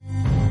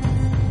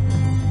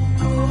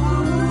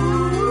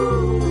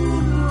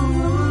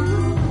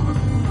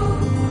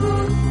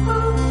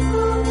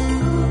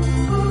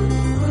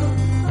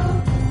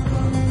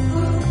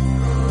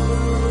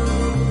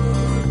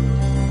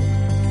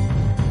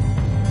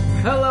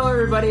Hello,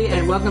 everybody,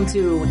 and welcome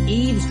to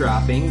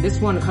Eavesdropping. This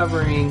one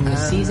covering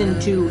Season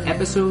 2,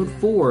 Episode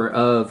 4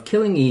 of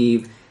Killing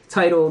Eve,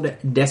 titled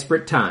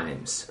Desperate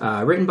Times.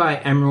 Written by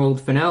Emerald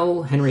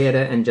Fennell,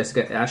 Henrietta and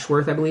Jessica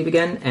Ashworth, I believe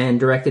again, and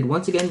directed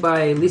once again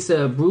by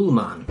Lisa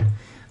Brulman.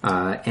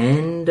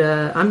 And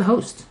I'm the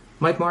host,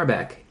 Mike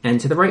Marbach.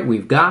 And to the right,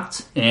 we've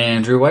got...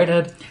 Andrew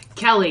Whitehead.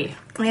 Kelly.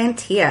 And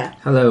Tia.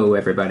 Hello,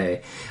 everybody.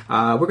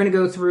 We're going to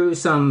go through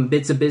some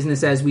bits of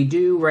business as we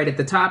do. Right at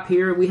the top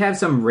here, we have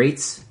some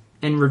ratings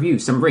and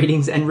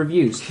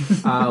reviews.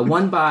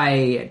 One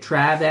by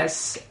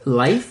Travis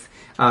Life,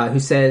 who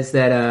says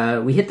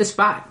that we hit the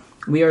spot.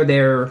 We are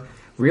their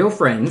real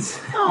friends.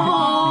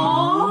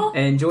 Aww.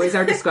 Enjoys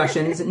our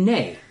discussions,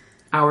 nay,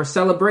 our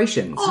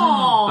celebrations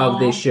of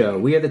this show.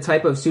 We are the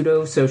type of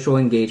pseudo-social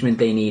engagement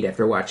they need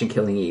after watching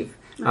Killing Eve.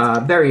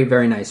 Very,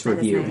 very nice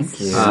review. Nice.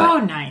 So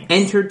nice.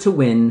 Entered to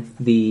win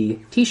the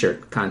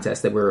t-shirt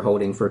contest that we're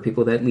holding for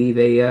people that leave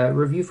a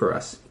review for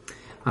us.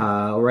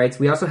 Alright,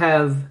 we also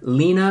have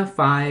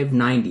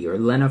Lena590, or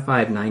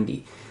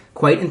Lena590.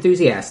 Quite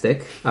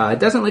enthusiastic.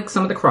 Doesn't like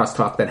some of the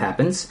crosstalk that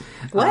happens.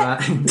 What?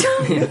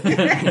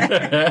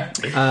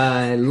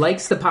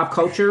 Likes the pop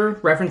culture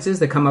references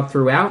that come up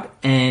throughout,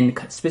 and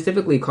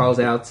specifically calls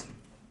out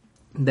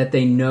that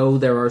they know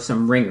there are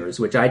some ringers,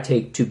 which I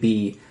take to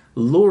be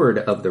Lord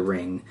of the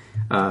Ring.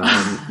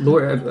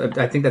 Lord,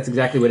 I think that's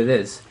exactly what it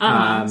is.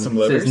 Some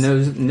livers.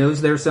 Says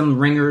knows there's some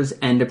ringers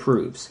and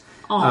approves.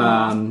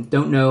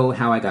 Don't know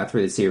how I got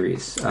through the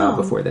series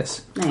before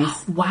this.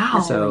 Nice.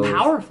 Wow. So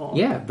powerful.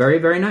 Yeah, very,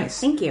 very nice.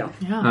 Thank you.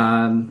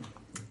 Yeah.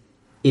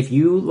 If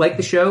you like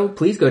the show,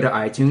 please go to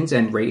iTunes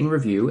and rate and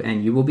review,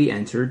 and you will be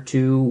entered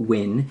to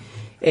win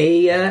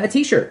a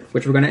t-shirt,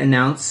 which we're going to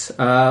announce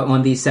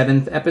on the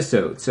 7th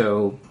episode.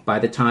 So by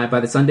the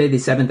Sunday the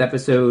 7th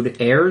episode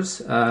airs,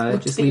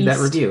 just leave that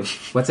review.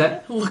 What's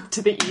that? Look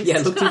to the east. Yeah,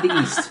 look to the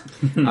east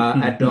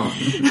at dawn.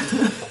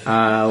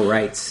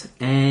 Right.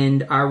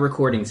 And our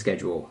recording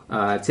schedule.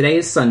 Today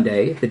is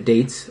Sunday. The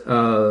date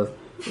of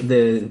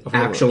the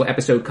actual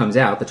episode comes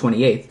out, the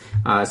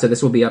 28th. So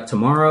this will be up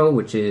tomorrow,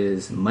 which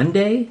is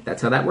Monday.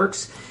 That's how that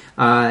works.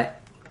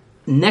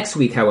 Next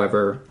week,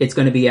 however, it's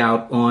going to be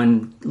out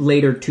on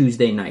later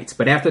Tuesday nights.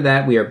 But after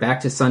that, we are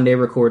back to Sunday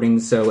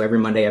recordings. So every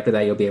Monday after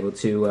that, you'll be able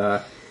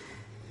to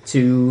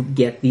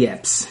get the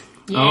eps.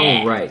 Yeah.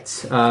 All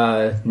right.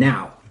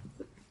 Now,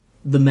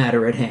 the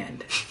matter at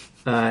hand.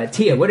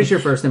 Tia, what is your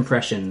first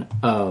impression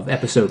of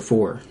episode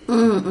 4?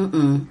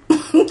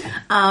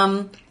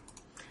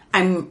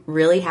 I'm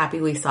really happy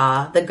we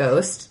saw the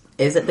ghost.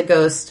 Is it the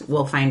ghost?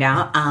 We'll find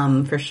out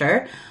for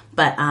sure.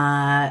 But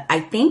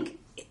I think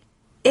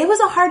it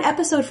was a hard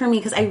episode for me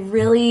because I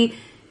really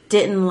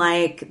didn't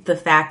like the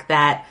fact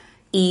that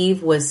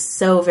Eve was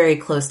so very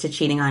close to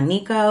cheating on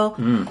Nico.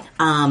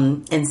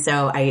 And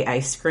so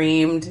I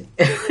screamed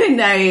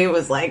and I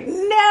was like,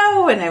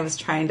 no! And I was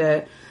trying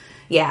to,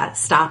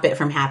 stop it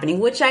from happening,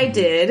 which I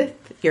did.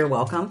 You're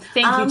welcome.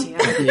 Thank you,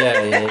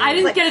 Tia. Yeah. I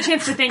didn't get a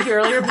chance to thank you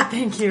earlier, but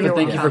thank you.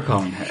 Thank you for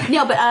calling her.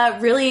 No,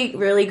 but really,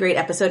 really great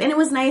episode. And it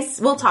was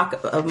nice. We'll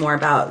talk more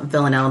about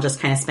Villanelle just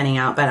kind of spinning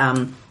out. But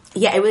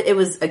it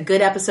was a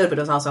good episode, but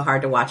it was also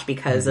hard to watch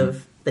because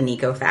of the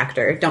Nico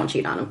factor. Don't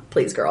cheat on him,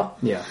 please, girl.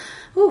 Yeah.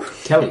 Whew.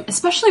 Kelly.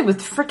 Especially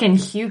with frickin'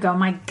 Hugo,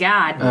 my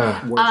God.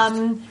 I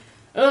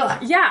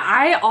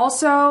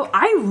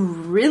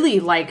really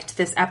liked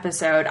this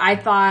episode. I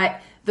thought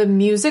the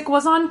music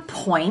was on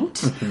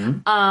point.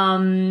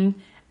 And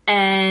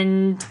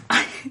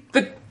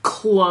the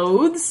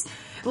clothes.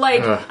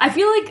 I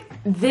feel like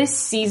this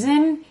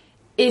season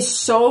is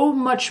so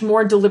much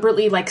more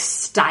deliberately,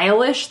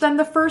 stylish than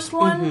the first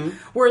one.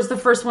 Whereas the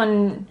first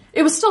one,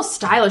 it was still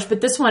stylish,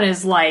 but this one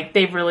is,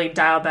 they've really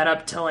dialed that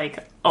up to,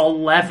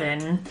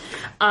 11.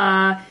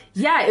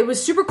 It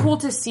was super cool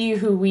to see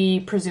who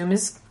we presume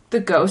is the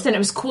ghost, and it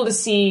was cool to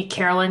see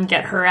Carolyn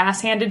get her ass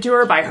handed to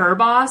her by her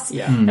boss.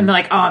 Yeah. And be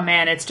like, oh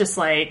man, it's just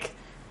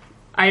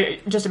I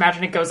just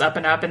imagine it goes up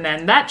and up, and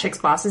then that chick's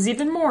boss is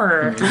even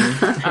more. Is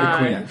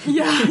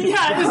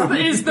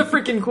the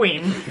freaking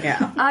queen.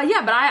 Yeah.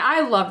 But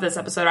I love this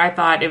episode. I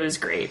thought it was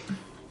great.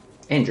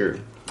 Andrew.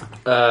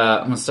 I'm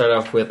going to start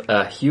off with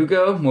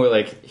Hugo, more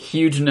like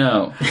huge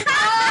no.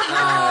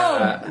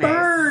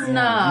 Burn!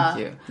 Thank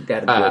you.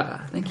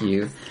 Thank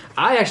you.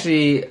 I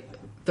actually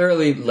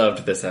thoroughly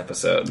loved this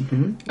episode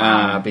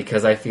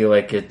because I feel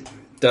like it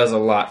does a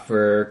lot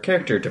for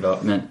character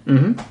development,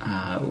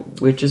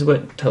 which is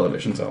what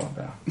television's all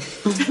about.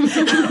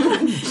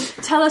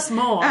 Tell us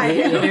more.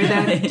 You hear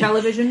that,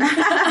 television? You hear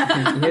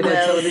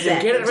that,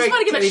 television? Get it I just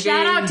want to give a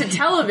shout out to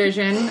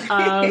television.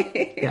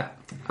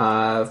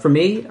 For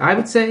me, I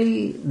would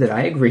say that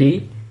I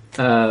agree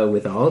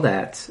with all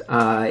that.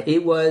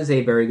 It was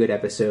a very good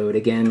episode.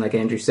 Again, like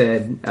Andrew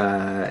said,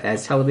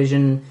 as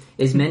television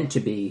is meant to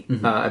be,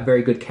 a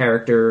very good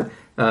character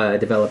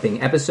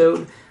developing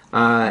episode.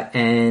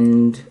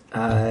 And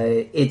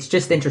it's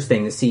just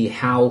interesting to see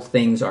how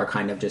things are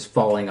kind of just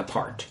falling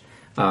apart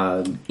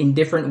in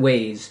different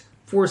ways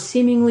for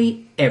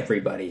seemingly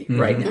everybody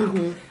right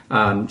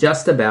now.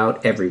 Just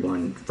about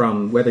everyone,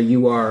 from whether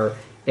you are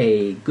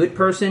a good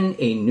person,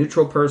 a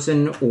neutral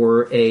person,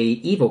 or a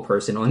evil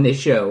person on this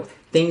show,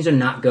 things are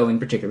not going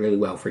particularly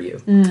well for you,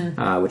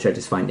 which I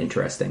just find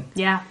interesting.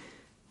 Yeah.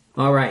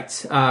 All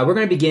right, we're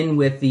going to begin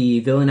with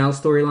the Villanelle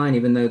storyline,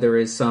 even though there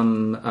is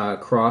some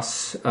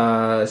cross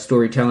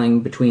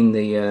storytelling between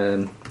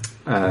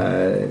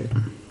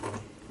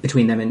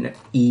between them and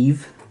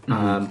Eve.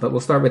 But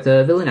we'll start with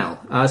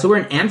Villanelle. So we're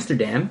in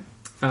Amsterdam.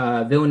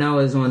 Villanelle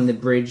is on the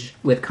bridge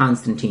with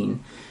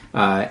Constantine.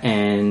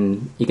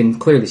 And you can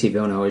clearly see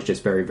Villanelle is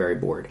just very, very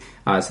bored.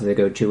 So they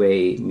go to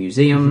a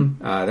museum.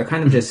 They're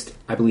kind of just,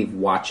 I believe,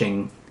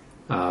 watching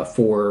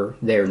for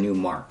their new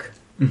mark,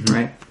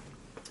 right?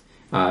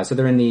 So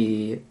they're in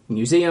the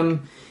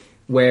museum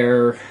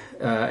where,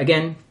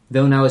 again,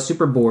 Villanelle is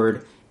super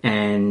bored,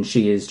 and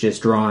she is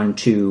just drawn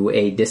to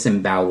a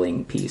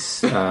disemboweling piece.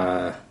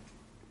 So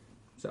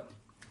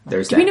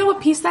there's that. Do we know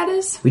what piece that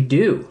is? We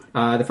do.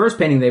 The first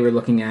painting they were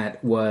looking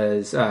at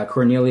was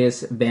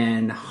Cornelius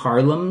van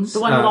Haarlem's.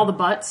 The one with all the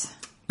butts?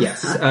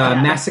 Yes.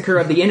 Massacre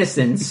of the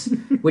Innocents,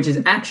 which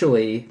is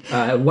actually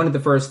one of the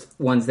first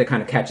ones that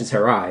kind of catches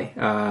her eye,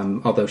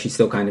 although she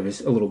still kind of is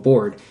a little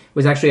bored,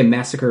 was actually a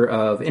massacre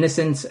of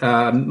innocents,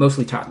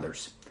 mostly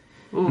toddlers.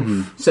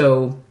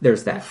 So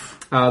there's that.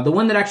 The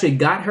one that actually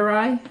got her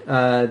eye,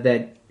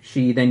 that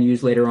she then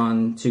used later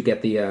on to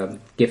get the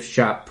gift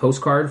shop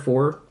postcard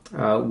for,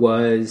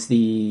 was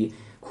the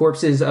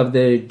corpses of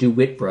the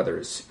DeWitt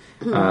brothers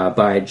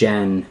by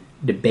Jan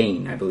de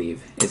Bane, I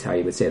believe, is how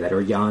you would say that,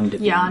 or Jan de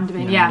Bane. Jan de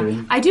Bane,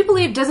 yeah. I do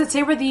believe, does it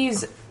say where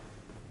this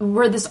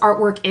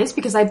artwork is?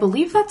 Because I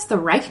believe that's the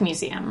Reich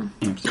Museum.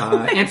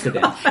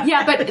 Amsterdam.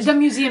 Yeah, but the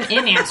museum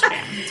in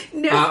Amsterdam.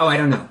 I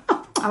don't know.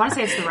 I want to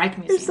say it's the Reich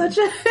Museum.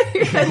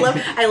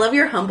 I love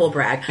your humble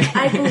brag.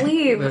 I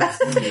believe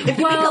if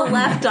you make a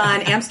left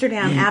on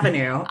Amsterdam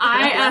Avenue.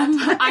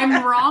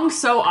 I'm wrong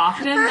so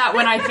often that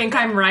when I think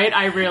I'm right,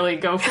 I really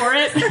go for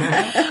it.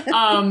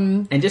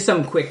 And just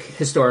some quick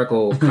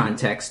historical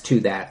context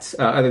to that,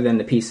 other than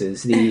the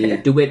pieces. The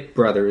DeWitt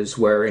brothers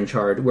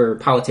were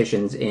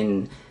politicians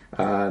in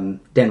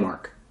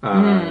Denmark,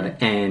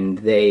 and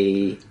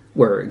they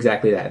were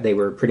exactly that. They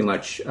were pretty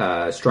much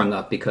strung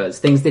up because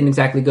things didn't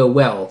exactly go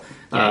well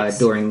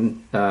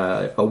during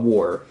a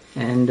war,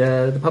 and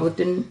the public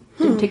didn't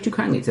take too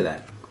kindly to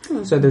that.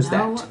 So there's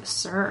that. No,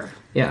 sir.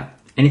 Yeah.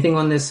 Anything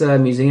on this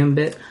museum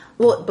bit?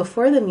 Well,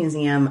 before the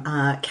museum,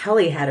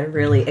 Kelly had a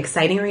really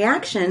exciting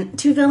reaction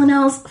to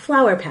Villanelle's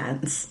flower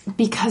pens.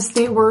 Because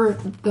they were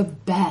the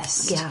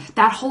best. Yeah.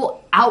 That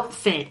whole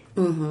outfit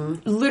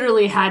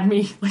literally had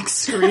me, like,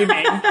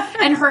 screaming.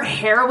 And her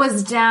hair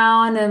was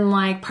down and,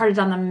 like, parted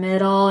down the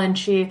middle, and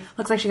she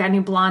looks like she got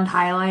new blonde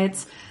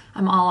highlights.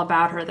 I'm all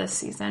about her this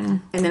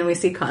season. And then we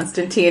see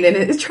Constantine, and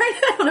it's trying.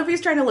 I don't know if he's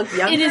trying to look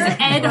younger. In his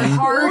Ed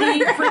Hardy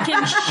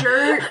freaking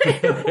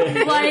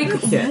shirt.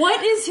 Like,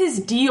 what is his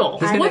deal?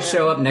 He's going to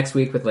show up next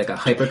week with, like, a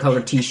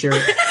hypercolor t-shirt.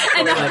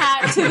 And a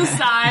hat to the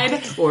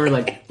side. Or,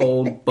 like,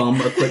 old bum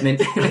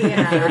equipment.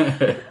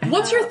 Yeah.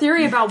 What's your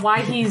theory about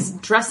why he's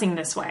dressing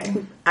this way?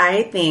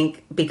 I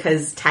think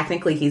because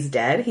technically he's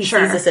dead, he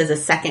Sure. sees this as a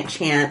second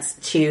chance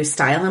to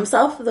style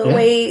himself the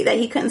way that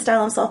he couldn't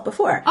style himself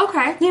before.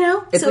 Okay. You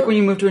know? It's like when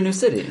you move to a new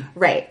city.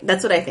 Right.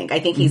 That's what I think. I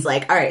think he's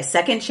like, all right,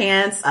 second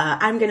chance.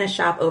 I'm going to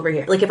shop over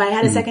here. Like, if I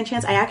had a second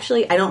chance, I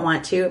don't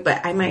want to,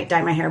 but I might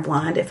dye my hair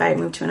blonde if I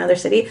move to another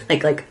city.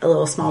 Like a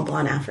little small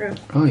blonde afro.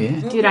 Oh, yeah.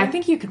 Dude, I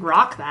think you could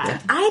rock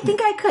that. I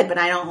think I could, but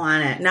I don't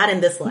want it. Not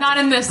in this life. Not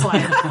in this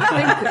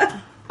life.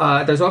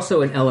 There's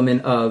also an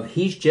element of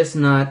he's just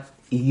not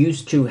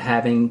used to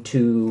having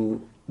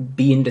to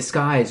be in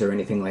disguise or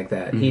anything like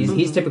that.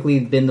 He's typically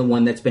been the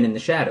one that's been in the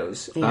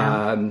shadows.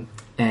 Yeah.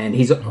 And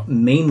he's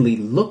mainly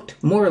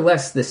looked more or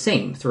less the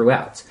same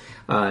throughout.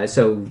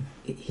 So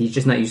he's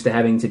just not used to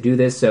having to do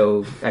this.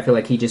 So I feel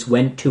like he just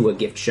went to a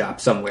gift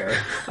shop somewhere,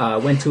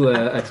 went to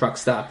a truck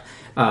stop,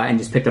 and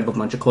just picked up a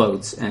bunch of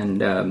clothes and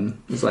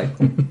was like,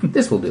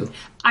 this will do.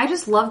 I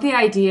just love the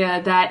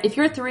idea that if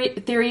your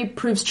theory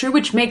proves true,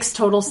 which makes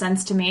total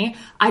sense to me,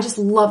 I just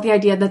love the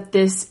idea that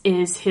this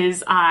is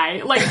his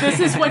eye. Like,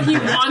 this is what he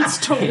wants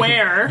to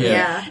wear.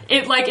 Yeah.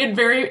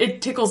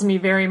 It tickles me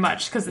very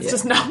much because it's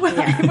just not what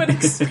I would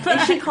expect.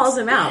 And she calls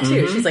him out,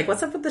 too. She's like,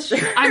 what's up with the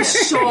shirt? I'm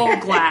so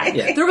glad.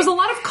 Yeah. There was a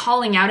lot of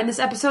calling out in this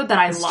episode that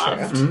I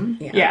loved.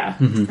 Yeah.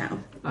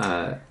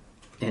 No.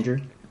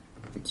 Andrew?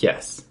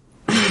 Yes.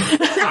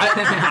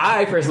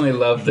 I personally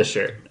love the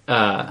shirt.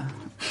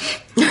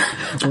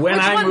 When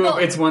I move,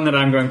 it's one that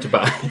I'm going to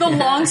buy. The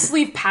long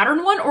sleeve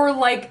pattern one, or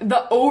like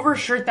the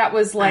overshirt that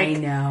was like I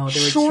know.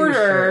 There were shorter. 2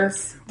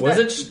 shirts. Was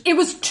it? It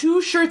was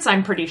 2 shirts,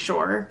 I'm pretty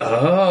sure.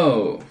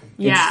 Oh,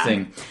 Yeah.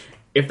 interesting.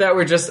 If that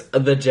were just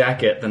the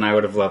jacket, then I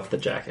would have loved the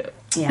jacket.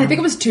 Yeah. I think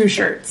it was 2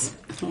 shirts.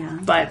 Yeah.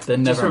 But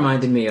Then Just never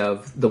reminded me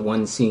of the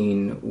one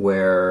scene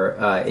where,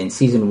 in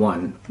season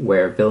 1,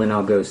 where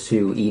Villanelle goes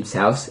to Eve's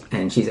house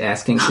and she's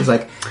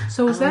like,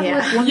 so is that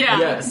like one Yeah.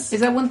 Yes. Is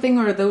that one thing,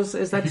 or are those?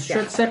 Is that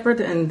shirt separate?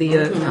 And the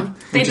no.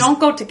 they don't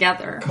go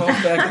together. called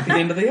back at the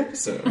end of the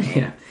episode.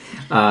 Yeah.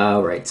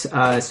 Right.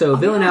 So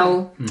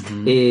Villanelle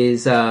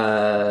is.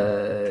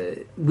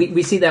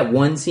 We see that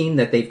one scene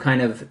that they've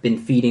kind of been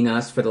feeding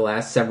us for the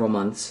last several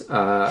months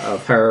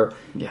of her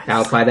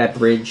out by that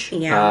bridge,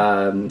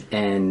 and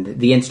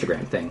the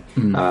Instagram thing,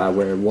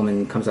 where a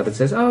woman comes up and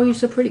says, "Oh, you're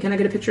so pretty. Can I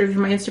get a picture of you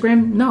on my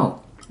Instagram?"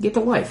 No, get the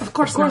life. Of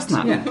course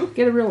not. Yeah,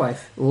 get a real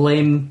life.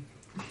 Lame.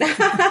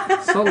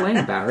 So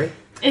lame, Barry.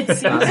 It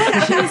seems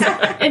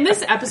like in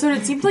this episode,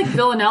 it seems like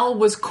Villanelle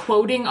was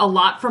quoting a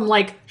lot from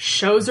like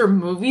shows or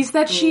movies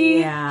that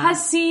she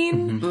has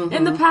seen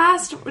in the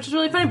past, which is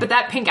really funny. But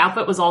that pink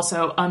outfit was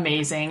also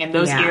amazing, and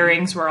those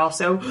earrings were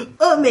also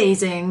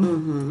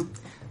amazing.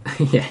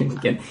 Yeah,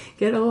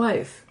 get a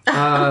life.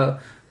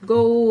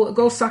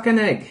 Go suck an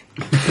egg.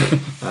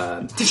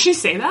 Did she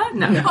say that?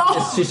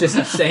 No. She's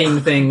just saying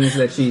things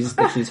that she's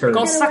heard.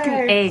 Go suck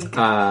an egg.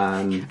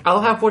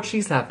 I'll have what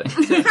she's having.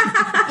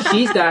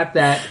 She's got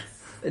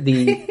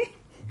the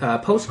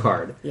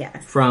postcard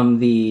from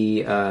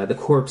the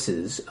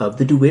corpses of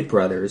the DeWitt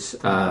brothers,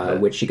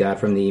 which she got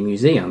from the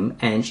museum,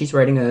 and she's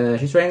writing a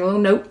little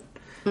note.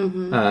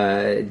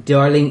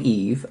 Darling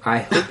Eve, I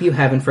hope you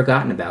haven't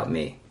forgotten about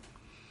me.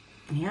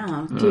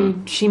 Yeah.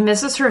 Dude, she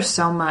misses her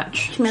so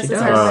much. She misses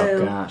does. her Oh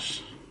so.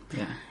 gosh.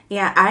 Yeah.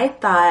 Yeah,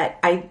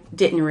 I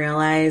didn't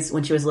realize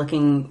when she was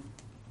looking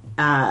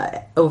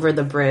over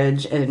the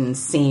bridge and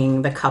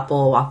seeing the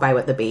couple walk by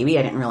with the baby,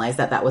 I didn't realize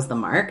that was the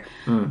mark.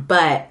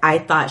 But I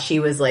thought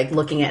she was like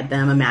looking at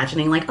them,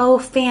 imagining like, oh,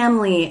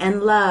 family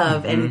and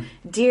love and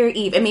dear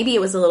Eve. And maybe it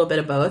was a little bit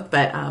of both,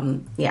 but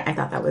yeah, I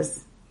thought that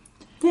was,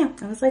 I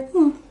was like,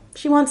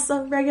 she wants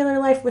a regular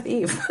life with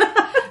Eve.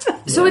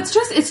 So it's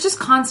just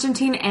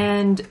Constantine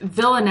and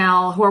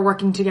Villanelle who are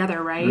working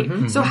together,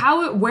 right? So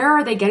where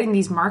are they getting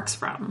these marks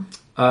from?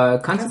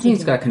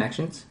 Constantine's got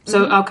connections.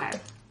 So okay,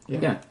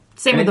 Yeah.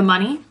 same with the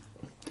money.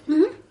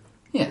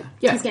 Yeah.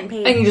 She's getting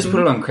paid. And you just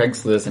put it on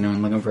Craigslist,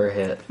 anyone looking for a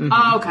hit.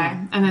 Oh, okay,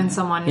 and then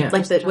someone Like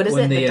what is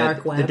When it? The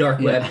dark web. The dark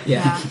web.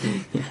 Yeah.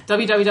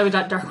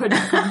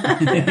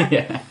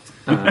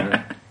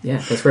 www.darkweb.com. Yeah,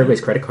 that's where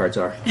everybody's credit cards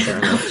are.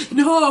 Apparently.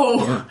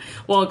 No.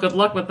 Well, good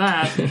luck with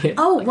that.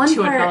 Oh, Like one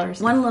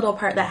 $200. little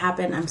part that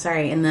happened, I'm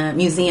sorry, in the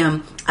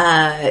museum,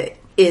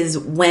 is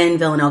when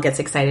Villanelle gets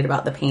excited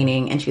about the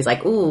painting and she's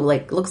like, ooh,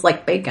 like, looks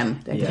like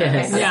bacon.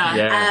 Yes.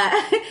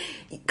 Yeah.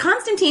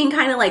 Constantine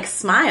kind of like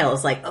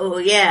smiles, like, oh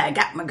yeah, I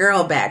got my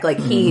girl back. Like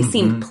he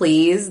seemed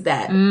pleased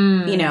that,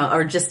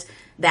 or just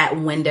that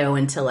window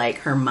into like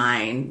her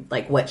mind,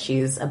 like what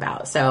she's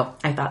about. So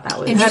I thought that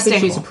was I'm happy Interesting.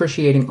 she's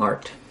appreciating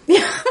art.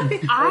 It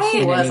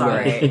was Anyway. all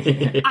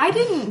right. I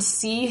didn't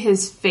see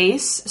his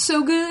face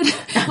so good.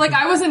 Like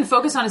I wasn't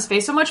focused on his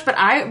face so much, but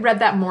I read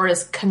that more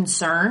as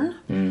concern.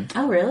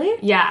 Oh really?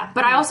 Yeah,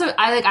 but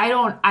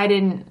I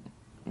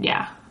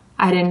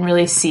didn't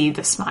really see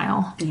the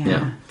smile.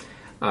 Yeah.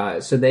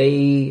 So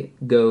they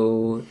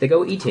go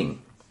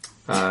eating,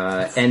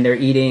 and they're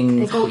eating.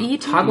 They go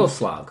eating?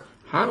 Hagelslag.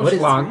 What is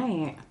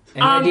Right.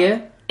 Any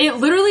idea? It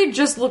literally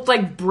just looked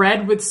like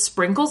bread with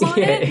sprinkles on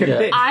it.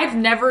 Yeah. I've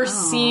never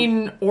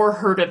seen or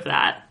heard of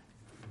that.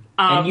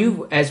 And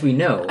you, as we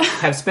know,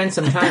 have spent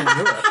some time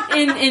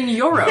in Europe. in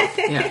Europe.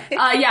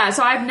 Yeah.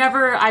 So I've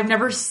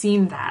never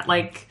seen that.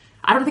 Like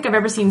I don't think I've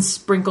ever seen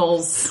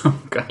sprinkles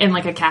God. in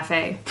like a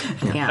cafe.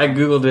 Yeah. I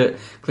googled it,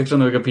 clicked on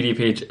the Wikipedia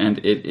page, and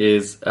it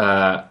is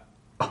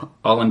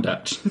all in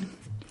Dutch.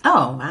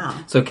 Oh wow.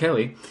 So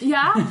Kelly,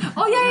 Yeah.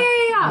 Oh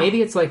yeah.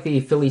 Maybe it's like the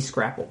Philly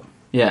Scrapple.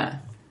 yeah,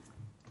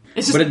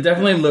 It's just but it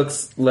definitely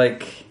looks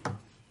like.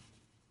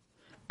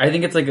 I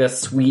think it's like a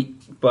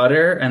sweet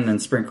butter and then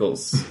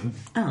sprinkles,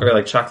 or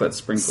like chocolate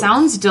sprinkles.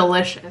 sounds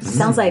delicious.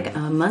 Sounds like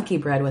monkey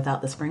bread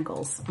without the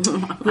sprinkles.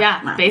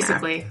 Yeah,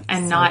 basically,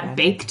 and not good.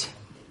 baked.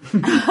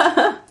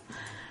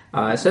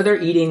 So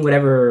they're eating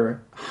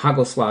whatever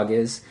Hagelslag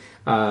is,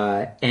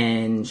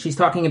 and she's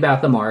talking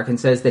about the mark and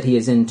says that he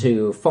is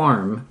into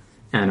farm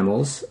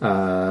animals,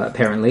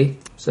 apparently.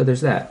 So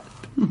there's that.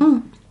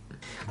 Oh,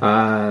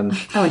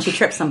 and she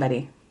tripped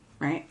somebody,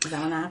 right? Is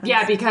that what happened?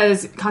 Yeah,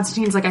 because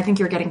Constantine's like, I think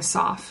you're getting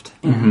soft.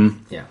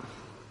 Yeah.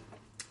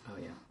 Oh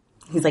yeah.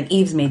 He's like,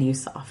 Eve's made you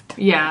soft.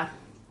 Yeah.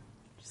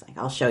 She's like,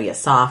 I'll show you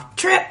soft.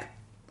 Trip!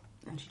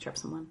 And she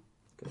trips someone.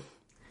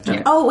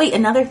 Yeah. Oh, wait,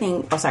 another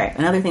thing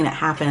that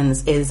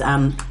happens is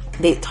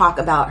they talk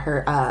about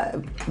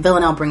her,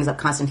 Villanelle brings up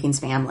Constantine's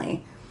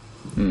family.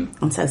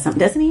 And says something,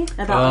 doesn't he?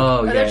 About,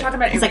 Oh Are they yeah, talking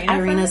about he's like, Irina for a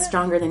Irina's minute?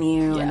 stronger than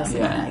you. And this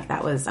and that. Yeah. Like,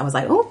 that was, I was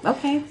like, oh,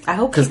 okay. I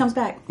hope she comes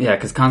back. yeah,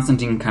 because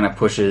Constantine kind of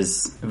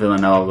pushes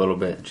Villanelle a little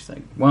bit. She's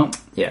like, "Well,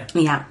 Yeah.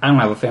 Yeah. I don't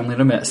have a family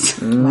to miss."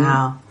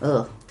 Wow.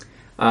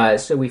 Ugh.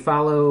 So we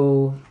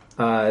follow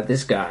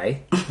this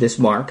guy, this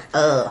Mark,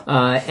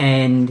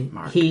 and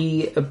Mark.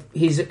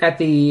 he's at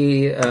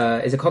the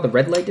is it called the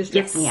red light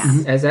district? Yes.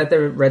 Yeah. As at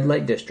the red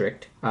light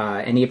district,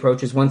 and he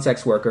approaches one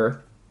sex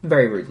worker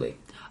very rudely.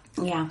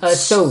 Yeah.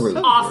 So rude.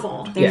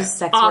 Awful. There's yeah.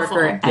 sex Awful.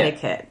 worker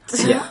etiquette.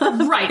 Yeah.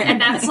 Right, and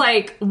that's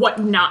like what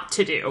not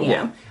to do.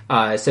 Yeah.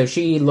 So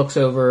she looks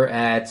over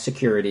at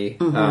security,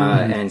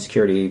 and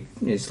security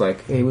is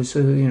like, "Hey, what's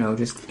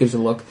just gives a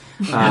look.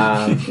 What's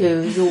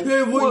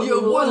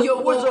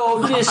all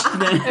this?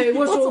 Hey,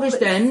 what's all this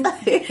then?"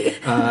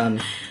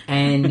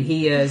 And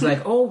he is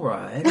like, "All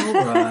right,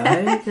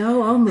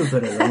 no, I'll move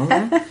it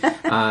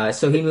along."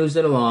 So he moves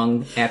it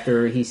along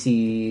after he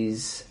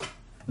sees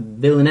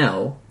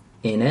Villanelle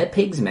in a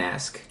pig's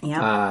mask.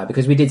 Yep.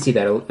 Because we did see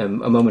that a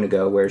moment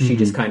ago where she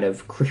just kind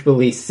of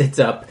creepily sits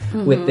up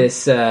with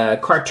this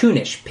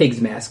cartoonish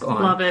pig's mask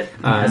on. Love it.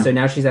 So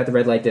now she's at the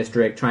red light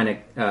district trying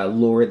to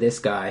lure this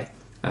guy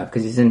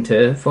because he's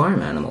into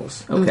farm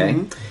animals.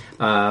 Okay.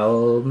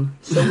 So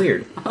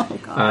weird. Oh,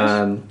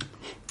 gosh.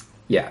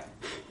 Yeah.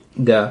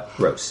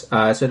 Gross.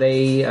 So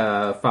they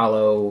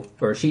follow,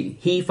 or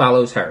he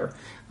follows her,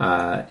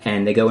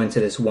 and they go into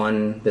this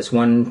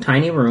one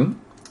tiny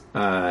room,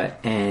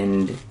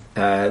 and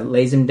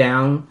lays him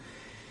down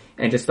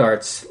and just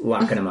starts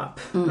locking him up,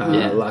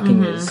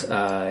 locking his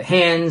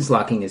hands,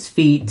 locking his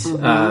feet.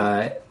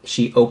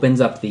 She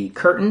opens up the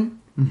curtain.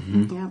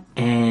 Yep.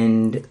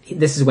 And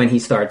this is when he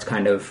starts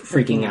kind of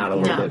freaking out a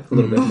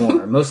little bit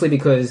more, mostly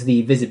because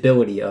the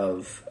visibility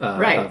of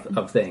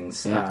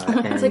things.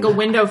 It's like a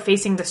window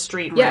facing the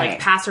street where like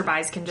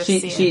passerbys can just see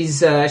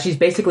it. She's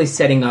basically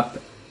setting up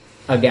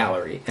a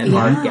gallery, an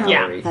art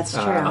gallery. Yeah, that's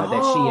true.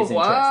 That she is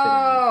interested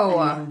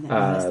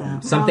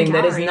in. Something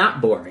that is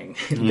not boring.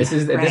 This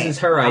is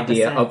her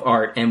idea of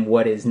art, and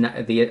what is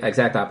not the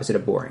exact opposite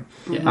of boring.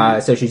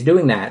 So she's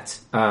doing that.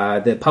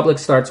 The public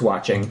starts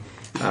watching.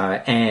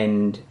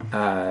 And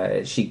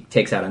she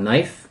takes out a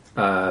knife.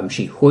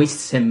 She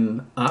hoists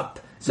him up.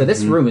 So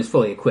this room is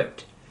fully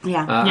equipped.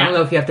 Yeah. I don't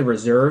know if you have to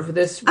reserve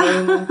this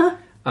room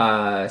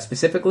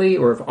specifically,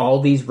 or if all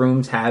these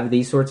rooms have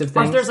these sorts of Or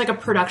things. if there's like a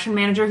production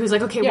manager who's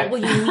like, okay, what will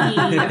you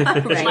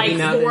need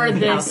for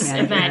this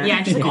event? Yeah,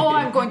 and she's like,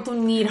 I'm going to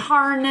need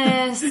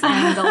harness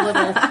and a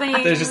little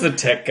thing. There's just a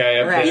tech guy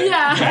up there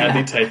Yeah.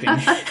 badly typing.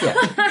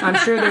 I'm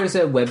sure there was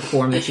a web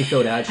form that she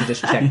filled out. She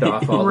just checked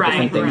off all the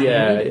different things.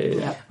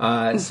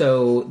 Yeah.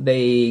 So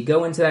they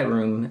go into that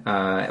room.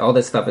 All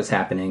this stuff is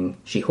happening.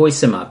 She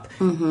hoists him up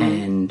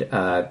and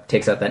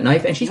takes out that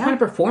knife. And she's kind of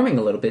performing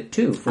a little bit,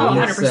 too. For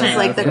 100%. It's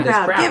like the for this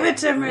crowd. Give it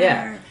to me.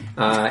 Yeah.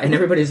 And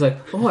everybody's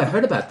like, I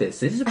heard about this.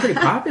 This is pretty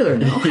popular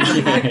now.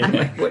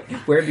 Like,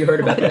 where have you heard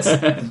about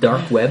this?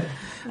 Dark web.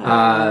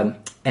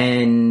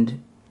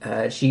 And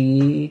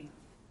she...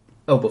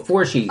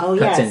 before she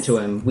cuts into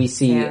him, we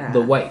see Sarah.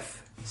 the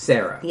wife,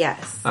 Sarah.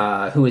 Yes.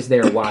 Who is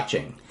there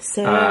watching.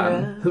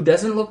 Sarah. Who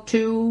doesn't look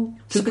too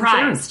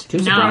Surprised.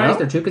 concerned. Too No.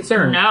 surprised or too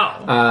concerned.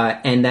 No.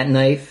 And that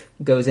knife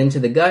goes into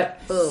the gut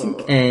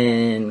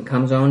and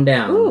comes on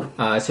down.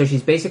 So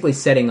she's basically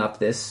setting up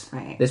this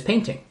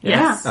painting.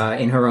 Yes.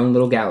 In her own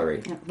little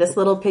gallery. This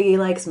little piggy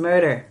likes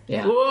murder.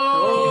 Yeah.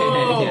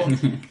 Whoa.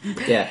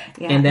 Yeah.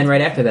 And then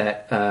right after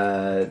that,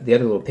 the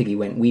other little piggy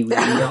went wee wee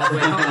all the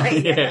way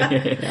home.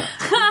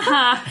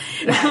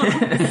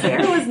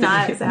 Sarah was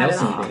not sad at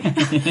all.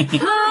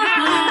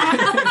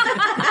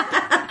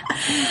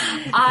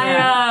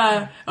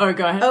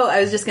 Go ahead. I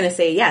was just gonna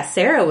say,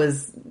 Sarah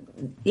was,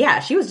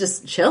 she was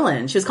just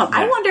chilling. She was calm.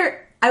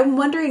 I'm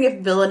wondering if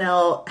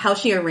Villanelle, how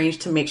she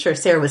arranged to make sure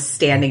Sarah was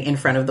standing in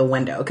front of the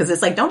window. Because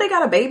it's like, don't they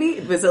got a baby?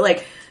 Was it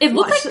like... It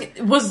looked like...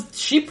 Was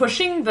she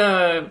pushing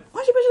the...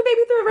 Why'd she push the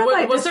baby through a red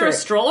light Was there a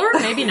district? stroller?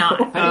 Maybe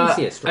not. I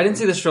didn't see a I didn't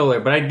see the stroller,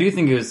 but I do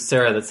think it was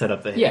Sarah that set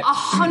up the hit.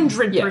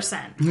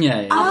 100%.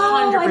 Yeah. Oh,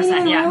 I didn't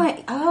 100%, yeah.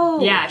 realize.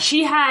 Oh. Yeah,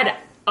 she had...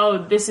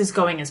 this is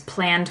going as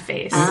planned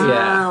face.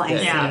 Oh, I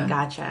see. Yeah.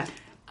 Gotcha.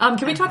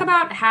 Can we talk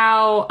about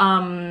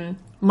how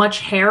much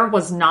hair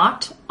was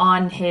not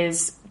on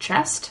his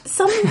chest?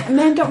 Some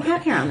men don't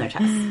have hair on their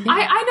chest.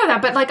 I know that,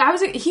 but like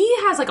he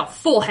has like a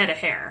full head of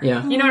hair.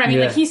 Yeah. You know what I mean?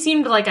 Yeah. Like he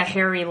seemed like a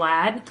hairy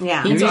lad.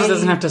 Yeah. Maybe he just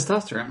doesn't have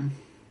testosterone.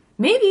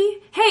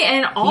 Maybe. Hey,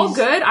 and all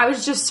good. I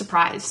was just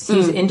surprised.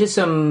 He's into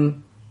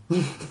some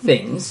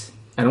things.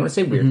 I don't want to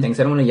say weird things.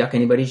 I don't want to yuck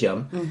anybody's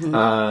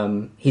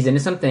yum. He's into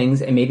some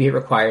things, and maybe it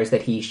requires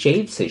that he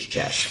shaves his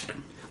chest.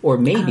 Or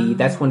maybe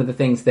that's one of the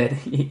things that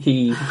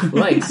he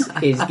likes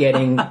is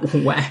getting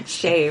waxed.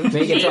 Shaved.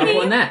 Maybe it's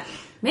all on that.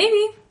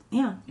 Maybe.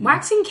 Yeah.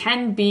 Waxing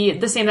can be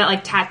the same that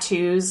like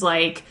tattoos,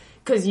 like,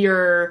 because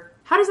you're...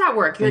 How does that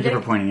work? Thank you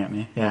for pointing at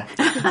me. Yeah.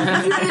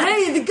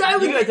 Hey, the guy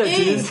with the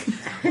tattoos.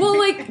 Well,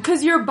 like,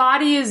 because your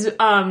body is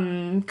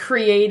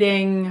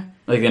creating...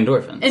 Like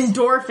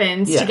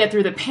endorphins. to get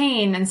through the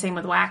pain, and same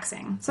with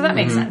waxing. So that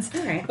makes sense.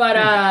 All right. But,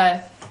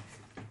 I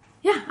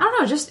don't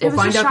know, just... We'll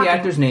find out the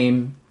actor's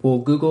name. We'll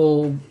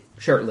Google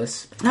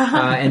shirtless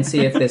and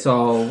see if this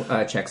all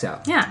checks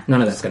out. Yeah.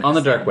 None of that's going to On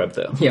the dark web,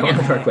 though. Yeah, on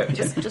the dark web.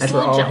 Just That's a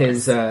where little all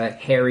his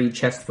hairy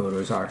chest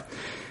photos are.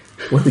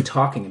 What are we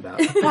talking about?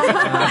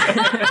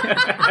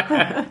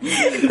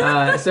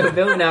 So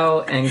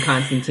Villanelle and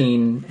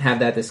Constantine have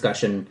that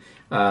discussion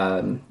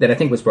that I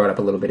think was brought up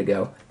a little bit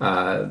ago.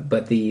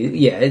 But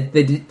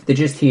the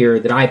gist here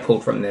that I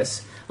pulled from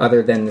this,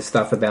 other than the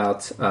stuff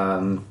about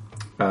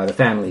the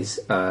families,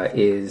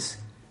 is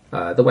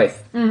the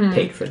wife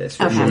paid for this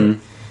for sure.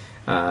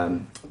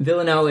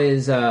 Villanelle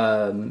is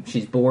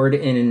she's bored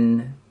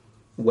in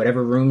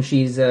whatever room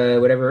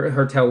whatever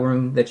hotel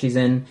room that she's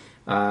in.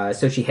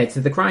 So she heads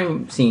to the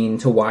crime scene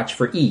to watch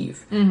for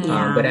Eve.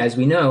 But as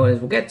we know, as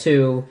we'll get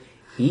to,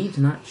 Eve's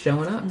not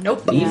showing up.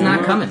 Nope. Eve's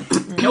not coming.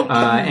 Nope.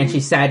 And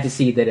she's sad to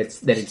see that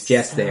it's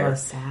Jess So there.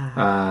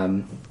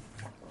 sad.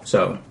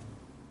 So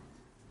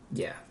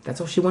yeah, that's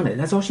all she wanted.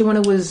 That's all she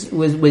wanted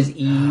was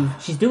Eve.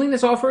 She's doing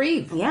this all for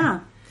Eve. Yeah.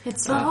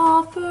 It's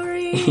all for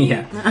you.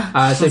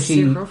 Yeah. So See she.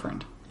 your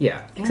girlfriend.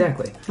 Yeah.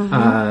 Exactly.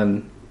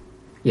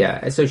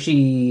 Yeah. So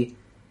she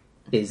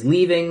is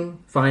leaving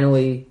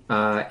finally,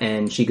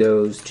 and she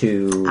goes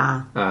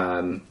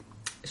to.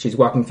 She's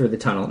walking through the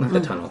tunnel, not the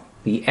tunnel,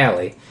 the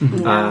alley,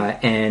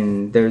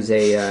 and there's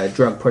a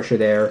drug pusher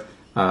there,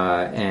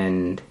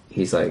 and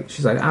she's like,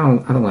 I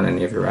don't want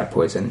any of your rat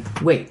poison.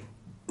 Wait.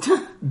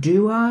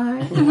 Do I?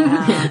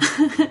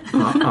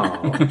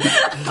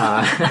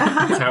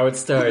 That's how it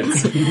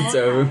starts.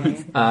 So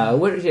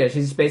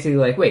She's basically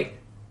like, wait,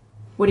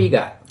 what do you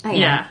got?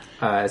 Yeah.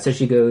 So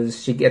she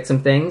goes, she gets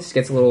some things,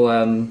 gets a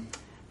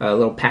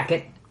little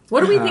packet.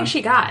 What do we think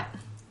she got?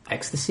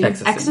 Ecstasy?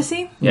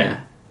 Ecstasy?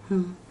 yeah.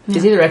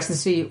 It's either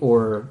ecstasy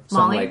or some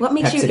Molly? like What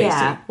makes you? Pepsid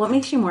Yeah. AC. What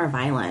makes you more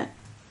violent?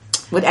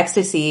 Would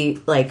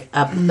ecstasy like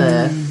up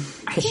the?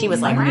 Because she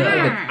was like,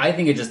 I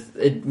think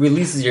it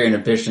releases your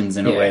inhibitions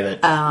in a way that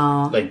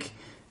oh, like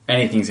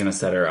anything's gonna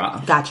set her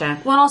off. gotcha.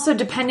 Well, also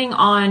depending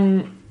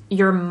on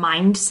your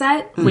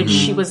mindset, which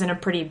she was in a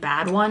pretty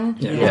bad one,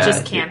 it Yeah.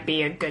 just can't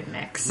be a good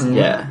mix.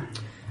 Yeah.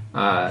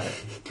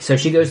 So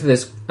she goes to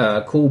this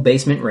cool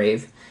basement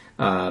rave.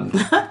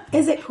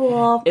 Is it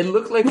cool? It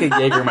looked like a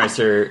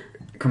Jägermeister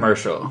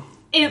commercial.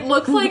 It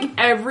looked like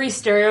every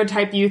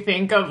stereotype you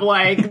think of,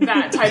 like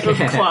that type of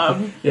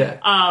club. Yeah.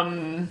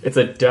 It's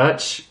a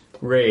Dutch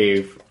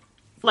rave.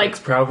 Like, It's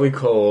probably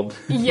cold.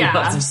 Yeah.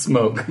 Lots of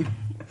smoke.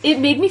 it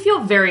made me feel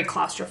very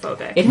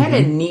claustrophobic. It had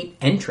a neat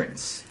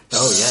entrance.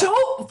 Oh yeah.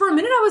 So, for a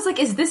minute, I was like,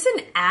 is this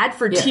an ad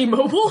for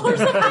T-Mobile or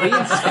something?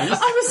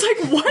 I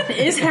was like, what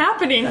is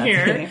happening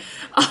here?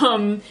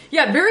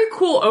 Yeah, very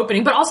cool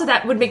opening, but also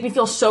that would make me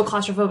feel so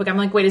claustrophobic. I'm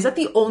like, wait, is that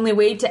the only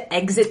way to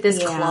exit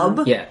this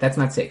club? Yeah, that's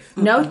not safe.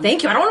 No,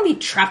 thank you. I don't want to be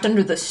trapped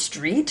under the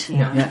street.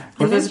 Yeah.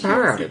 What if there's a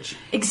power outage?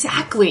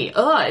 Exactly.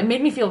 Ugh, it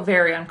made me feel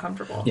very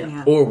uncomfortable.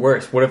 Yeah. Or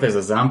worse, what if there's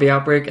a zombie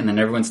outbreak and then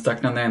everyone's stuck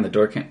down there and the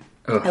door can't...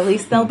 Ugh. At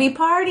least they'll be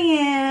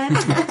partying.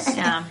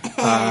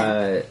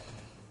 Yeah.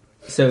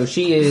 So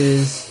she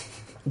is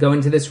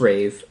going to this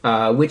rave,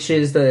 which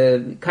is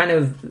the kind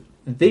of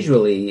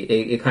visually,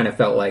 it kind of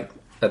felt like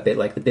a bit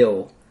like the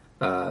Bill.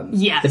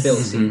 Yes. The Bill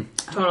scene.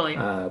 Totally.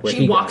 where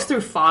She he walks got it.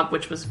 through fog,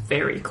 which was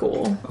very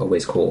cool.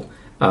 Always cool.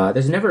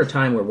 There's never a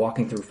time where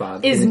walking through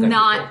fog Is isn't gonna be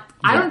not. cool.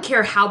 I don't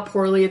care how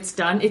poorly it's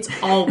done. It's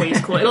always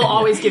cool. It'll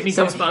always give me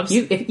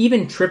goosebumps. If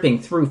even tripping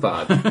through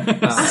fog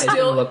is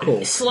gonna look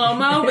cool. Slow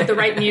mo with the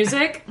right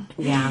music.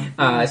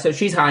 Yeah. So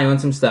she's high on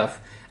some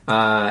stuff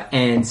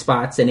and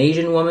spots an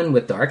Asian woman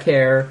with dark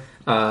hair.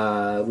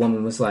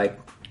 Woman was like,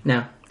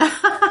 no.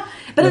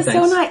 But No it's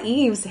thanks. so not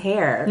Eve's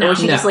hair. No. Or was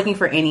she just No. looking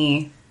for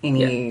any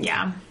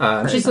Yeah.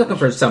 She's looking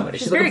for somebody.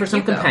 She's looking very for some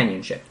cute, though.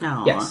 companionship.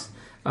 Aw. Yes.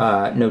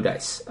 No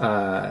dice.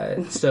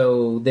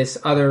 So this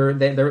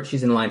other,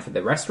 she's in line for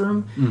the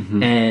restroom,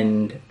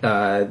 and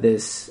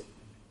this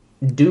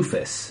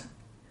doofus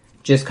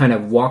just kind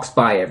of walks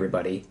by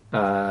everybody,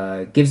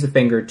 gives the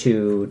finger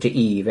to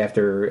Eve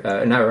after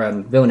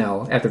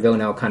Villanelle. After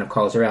Villanelle kind of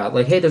calls her out,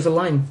 like, "Hey, there's a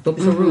line. Don't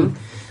be so rude."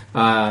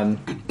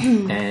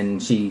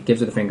 And she gives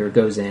her the finger,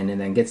 goes in, and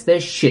then gets the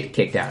shit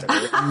kicked out of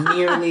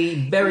her.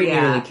 Very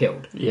nearly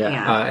killed.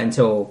 Yeah.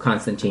 Until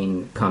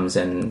Constantine comes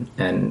in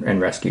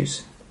and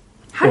rescues.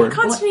 How Or-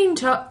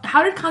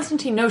 did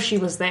Constantine know she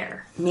was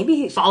there? Maybe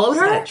he Followed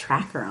just her? got a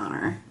tracker on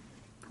her.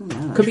 Who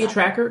knows? Could be a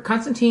tracker.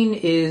 Constantine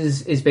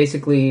is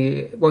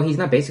basically, well, he's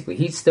not basically.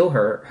 He's still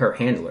her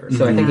handler.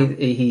 So I think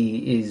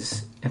he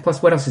is. And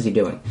plus, what else is he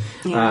doing?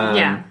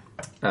 Yeah.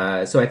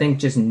 So I think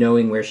just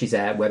knowing where she's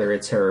at, whether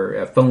it's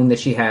her phone that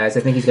she has,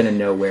 I think he's going to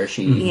know where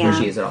she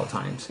is at all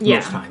times. Yeah.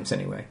 Most times,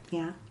 anyway.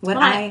 Yeah. What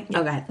Well,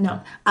 go ahead.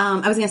 No. I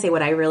was going to say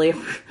what I really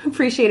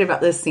appreciated about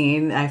this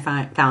scene that I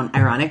found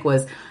ironic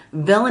was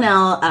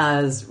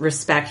Villanelle's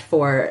respect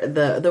for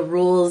the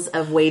rules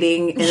of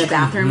waiting in the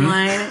bathroom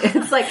line.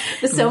 It's like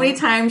so many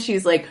times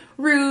she's like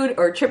rude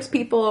or trips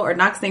people or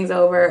knocks things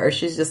over or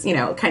she's just,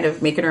 kind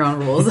of making her own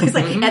rules. It's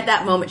like at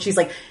that moment she's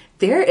like,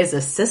 there is a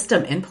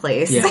system in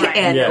place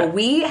and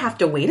we have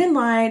to wait in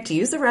line to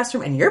use the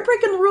restroom and you're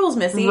breaking the rules,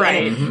 Missy.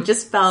 Right. And it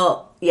just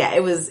felt yeah,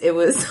 it was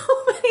so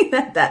funny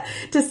that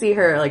to see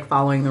her like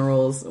following the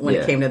rules when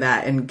it came to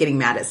that and getting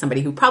mad at somebody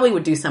who probably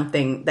would do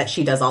something that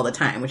she does all the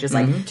time, which is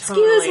like,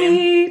 excuse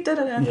me,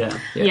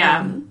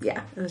 Yeah.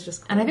 yeah, it was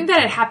just cool. And I think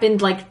that it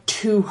happened like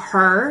to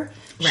her.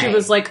 She Right.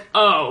 was like,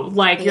 "Oh,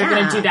 like you're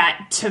gonna Yeah. do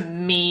that to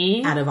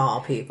me? Out of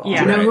all people.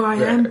 Yeah. You know who I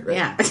am?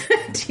 Yeah.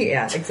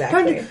 Yeah,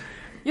 exactly.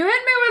 You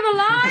hit me with a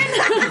line."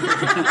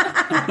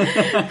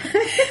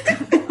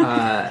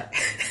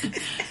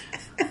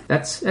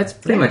 That's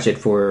pretty much it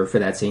for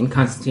that scene.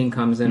 Constantine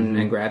comes in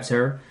and grabs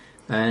her,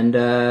 and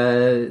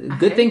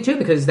good thing too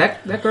because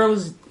that girl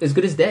is as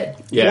good as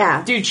dead.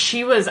 Yeah. Dude,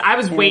 she was. I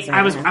was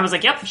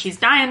like, "Yep, she's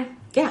dying.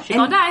 Yeah. she's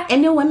gonna die."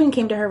 And no women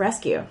came to her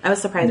rescue. I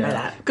was surprised by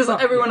that. Because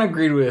everyone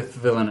agreed with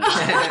Villanelle.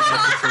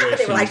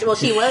 They were like, well,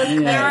 she was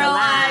clear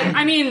alive.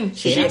 I mean,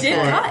 she did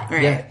cut.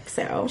 Right. Yeah.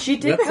 So She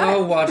did Let's cut.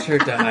 all watch her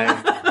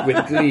die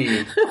with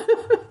glee.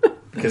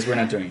 Because we're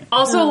not doing it.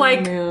 Also,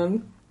 like,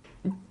 man.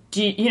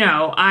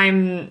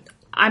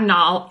 I'm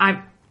not.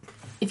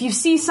 If you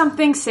see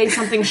something, say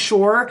something,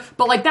 sure.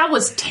 But like, that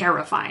was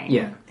terrifying.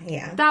 Yeah.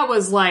 Yeah. That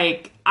was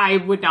like, I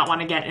would not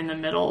want to get in the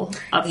middle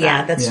of that.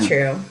 Yeah, that's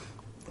true.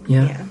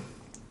 Yeah.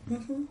 Yeah.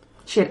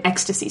 She had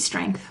ecstasy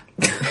strength.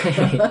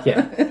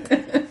 Yeah.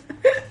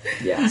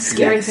 Yeah.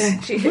 Scary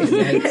Yes. thing.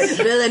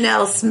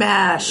 Villanelle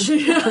smash.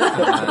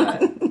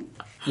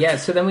 Yeah,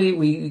 so then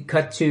we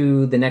cut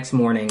to the next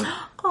morning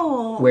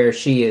Oh. where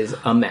she is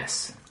a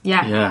mess.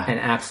 Yeah. An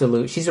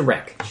absolute, she's a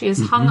wreck. She is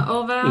hung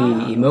over.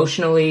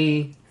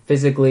 Emotionally,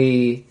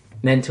 physically,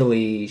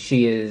 mentally,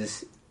 she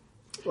is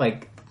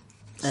like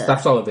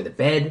stuff's all over the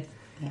bed.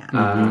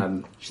 Yeah.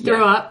 She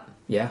threw up.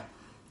 Yeah.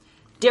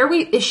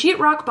 Is she at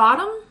rock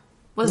bottom?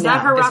 Was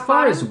that her As rock far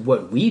bottom? as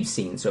what we've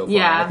seen so far,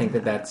 Yeah. I think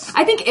that's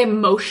I think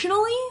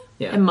emotionally?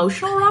 Yeah.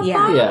 Emotional rock Yeah.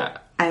 bottom? Yeah.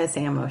 I would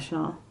say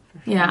emotional.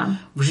 Yeah.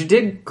 Well, she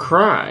did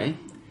cry.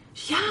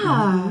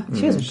 Yeah.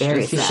 She was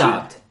very she sad.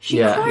 sobbed. She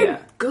Yeah. cried Yeah.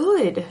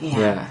 good.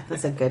 Yeah.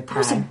 That's a good That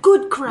was a cry.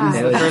 good cry.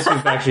 That was- First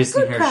we've actually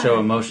seen her show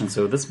emotion,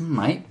 so this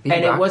might be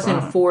And it rock wasn't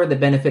bottom. for the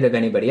benefit of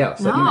anybody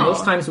else. Like, No.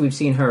 most times we've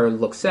seen her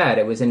look sad,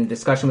 it was in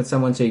discussion with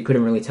someone, so you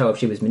couldn't really tell if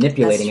she was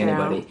manipulating That's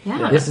true. anybody.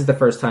 Yeah. This is the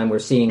first time we're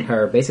seeing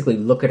her basically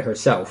look at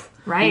herself,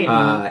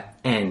 Right.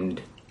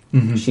 and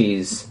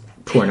she's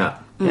torn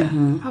up. Yeah.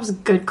 That was a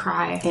good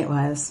cry. It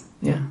was.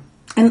 Yeah.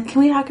 And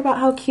can we talk about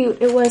how cute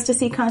it was to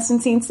see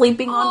Constantine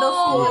sleeping on the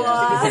floor?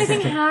 Does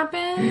anything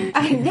happen?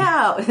 I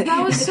know.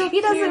 That was so He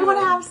doesn't cute. want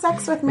to have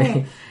sex with me.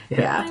 I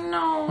Yeah.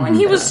 know. And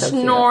he was so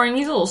cute. snoring.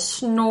 He's a little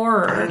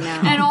snorer. I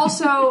know. And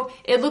also,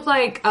 it looked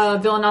like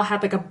Villanelle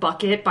had like a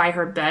bucket by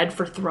her bed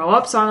for throw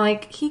up. So I'm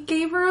like, he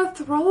gave her a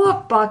throw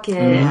up bucket.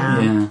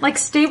 Yeah. Like,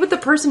 stay with the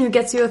person who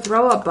gets you a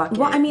throw up bucket.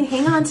 Well, I mean,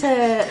 hang on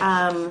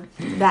to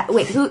that.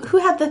 Wait, who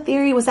had the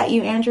theory? Was that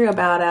you, Andrew,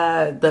 about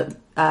the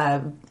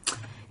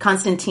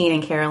Constantine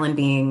and Carolyn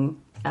being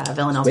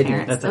Villanelle's Whitney.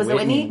 parents? That's a Was it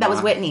Whitney? Whitney. That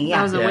was Whitney. Yeah,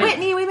 That was a Whitney.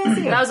 Whitney. We miss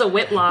you. that was a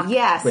Whitlock.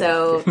 Yeah.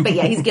 So, but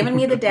yeah, he's giving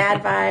me the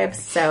dad vibes.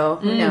 So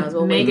who knows?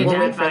 We'll Mega wait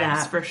dad for vibes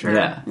that. for sure.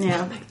 Yeah.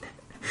 Yeah.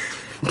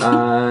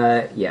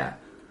 Yeah.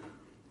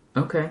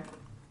 Okay.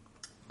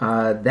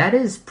 That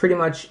is pretty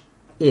much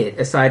it,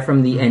 aside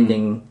from the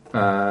ending,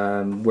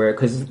 where,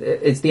 because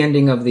it's the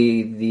ending of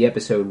the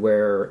episode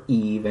where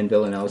Eve and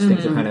Villanelle's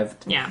things are kind of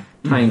Yeah.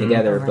 tying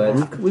together.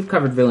 But we've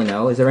covered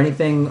Villanelle. Is there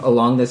anything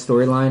along this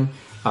storyline?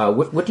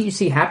 What do you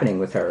see happening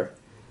with her?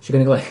 She's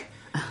going to go like,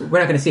 we're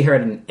not going to see her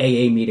at an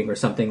AA meeting or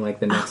something like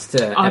the next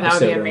that would be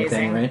episode or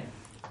anything, amazing. right?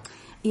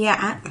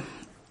 Yeah.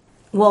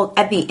 Well,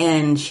 at the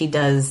end,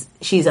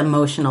 she's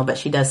emotional, but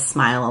she does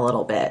smile a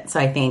little bit. So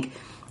I think,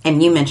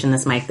 and you mentioned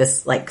this, Mike,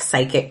 this like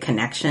psychic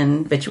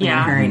connection between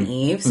Yeah. her and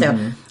Eve. So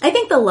I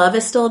think the love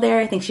is still there.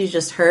 I think she's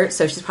just hurt.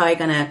 So she's probably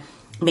going to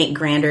make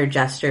grander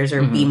gestures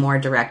or be more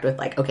direct with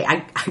like, okay,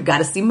 I got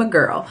to see my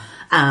girl.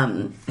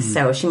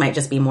 So she might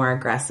just be more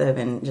aggressive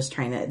and just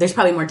trying to, there's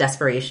probably more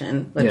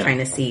desperation with Yeah. trying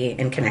to see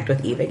and connect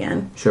with Eve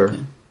again. Sure.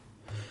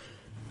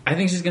 I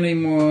think she's going to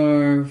be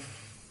more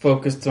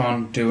focused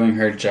on doing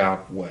her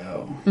job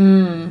well.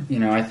 You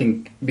know, I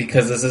think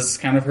because this is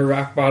kind of her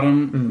rock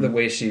bottom, the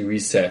way she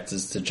resets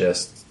is to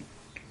just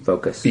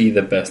Focus. be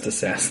the best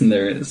assassin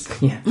there is.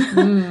 Yeah.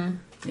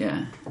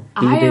 Yeah.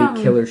 Be the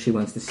killer she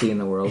wants to see in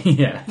the world.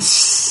 Yeah.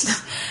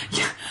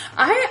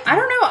 I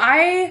don't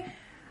know.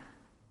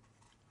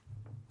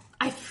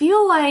 I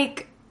feel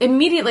like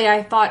immediately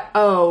I thought,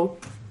 oh,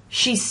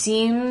 she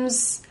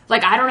seems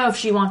like, I don't know if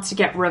she wants to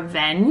get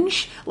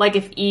revenge. Like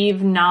if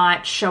Eve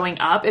not showing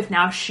up, if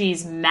now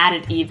she's mad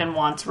at Eve and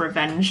wants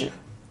revenge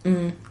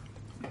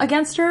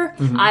against her.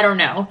 I don't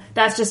know.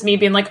 That's just me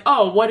being like,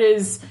 oh, what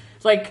is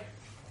like.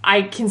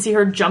 I can see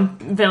her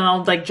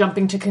Villanelle, like,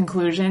 jumping to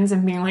conclusions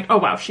and being like, oh,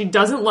 wow, she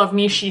doesn't love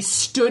me. She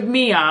stood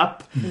me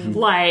up.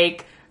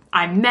 Like,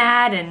 I'm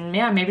mad, and,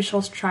 yeah, maybe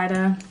she'll try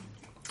to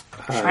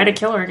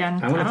kill her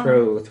again. I want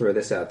to throw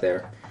this out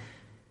there.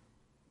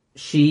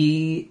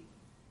 She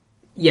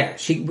Yeah,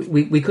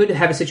 we could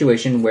have a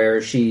situation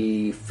where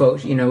she,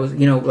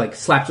 like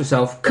slaps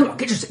herself. Come on,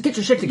 get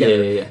your shit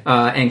together,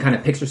 and kind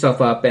of picks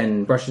herself up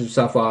and brushes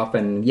herself off.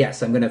 And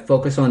yes, I'm going to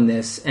focus on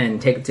this and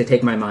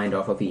take my mind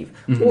off of Eve.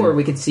 Mm-hmm. Or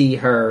we could see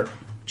her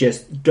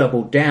just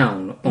double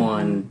down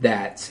on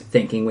that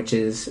thinking, which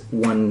is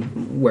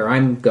one where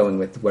I'm going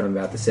with what I'm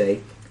about to say,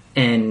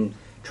 and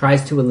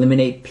tries to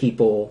eliminate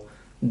people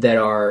that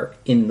are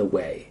in the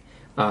way.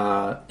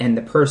 And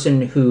the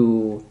person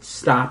who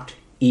stopped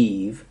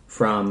Eve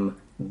from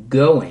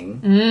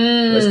going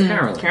was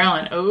Carolyn.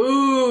 Carolyn,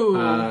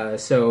 ooh.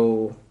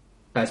 So,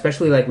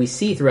 especially like we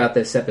see throughout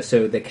this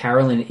episode that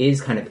Carolyn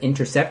is kind of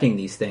intercepting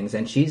these things,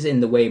 and she's in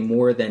the way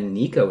more than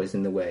Nico is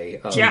in the way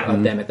of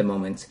them at the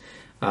moment.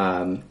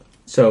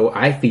 So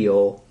I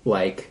feel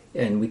like,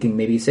 and we can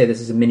maybe say this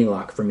is a mini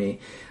lock for me.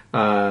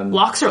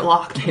 Locks are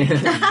locked.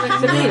 It's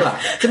a mini lock.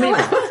 It's a mini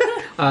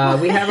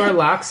lock. We have our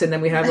locks, and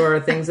then we have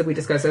our things that we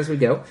discuss as we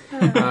go.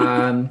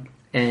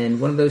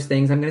 And one of those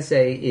things I'm going to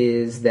say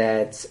is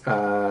that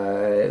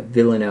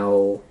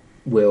Villanelle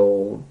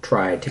will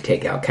try to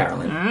take out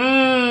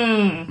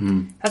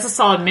Carolyn. That's a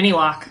solid mini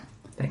lock.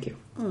 Thank you.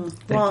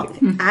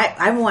 Thank you.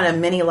 I want to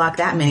mini lock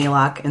that mini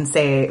lock and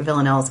say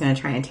Villanelle is going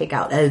to try and take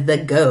out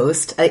the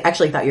ghost. I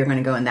actually thought you were going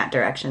to go in that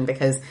direction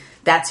because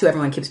that's who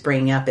everyone keeps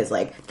bringing up is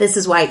like, this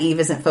is why Eve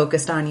isn't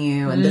focused on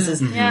you. And this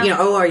is,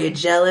 are you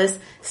jealous?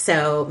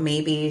 So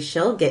maybe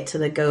she'll get to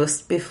the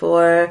ghost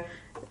before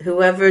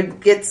whoever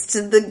gets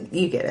to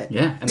you get it.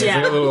 Yeah. And is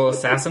there a little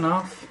assassin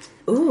off?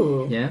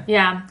 Ooh. Yeah.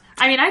 Yeah.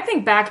 I mean, I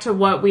think back to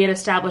what we had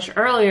established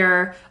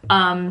earlier,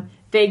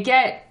 they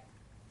get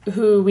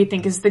who we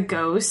think is the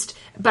ghost,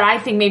 but I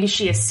think maybe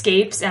she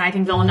escapes, and I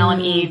think Villanelle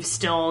and Eve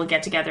still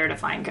get together to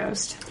find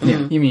Ghost.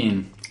 Yeah. You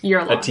mean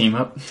your lock. A team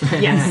up?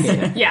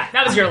 Yes. Yeah,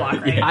 that was your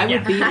lock, right? I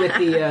would be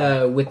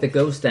with the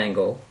ghost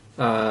angle,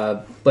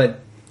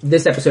 but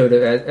this episode,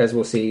 as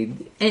we'll see,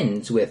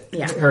 ends with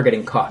her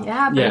getting caught.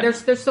 Yeah, but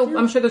there's still,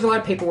 I'm sure there's a lot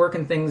of paperwork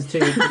and things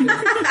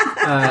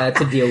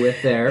to deal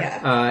with there,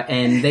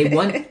 and they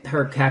want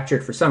her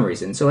captured for some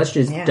reason. So let's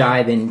just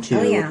dive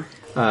into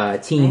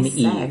Team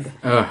Eve.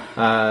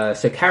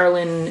 So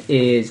Carolyn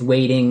is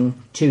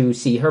waiting to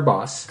see her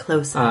boss,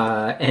 close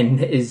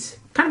and is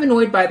kind of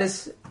annoyed by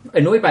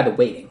the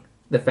waiting,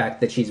 the fact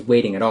that she's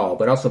waiting at all,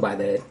 but also by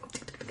the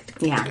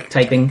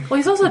typing. Well,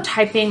 he's also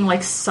typing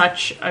like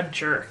such a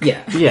jerk.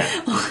 Yeah.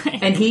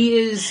 And he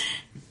is,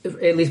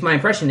 at least my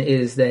impression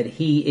is that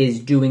he is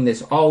doing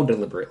this all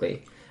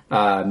deliberately,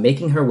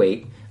 making her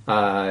wait,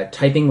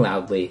 typing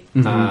loudly,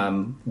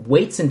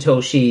 waits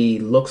until she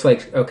looks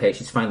like, okay,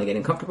 she's finally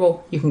getting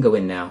comfortable, you can go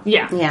in now.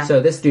 Yeah. So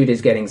this dude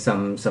is getting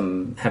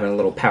some having a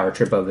little power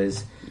trip of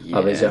his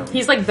own.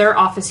 He's like their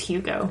office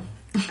Hugo.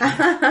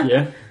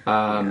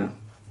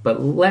 But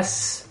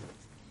less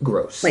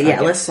gross. But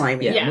less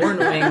slimy. More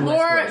annoying.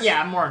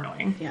 More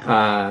annoying.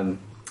 Yeah.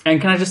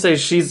 And can I just say,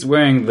 she's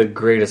wearing the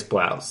greatest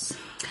blouse.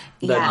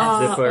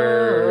 That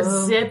zipper.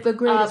 Zip the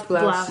greatest up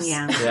blouse.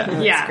 Yeah.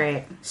 That's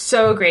great.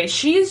 So great.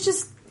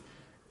 She's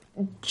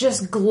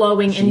just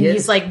glowing in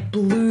these like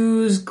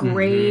blues,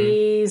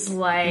 grays,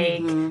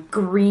 like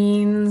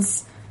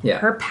greens. Yeah.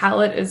 Her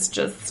palette is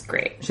just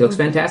great. She looks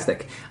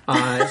fantastic.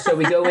 So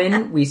we go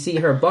in, we see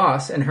her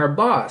boss, and her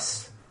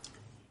boss...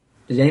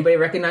 Does anybody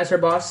recognize her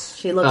boss?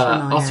 She looks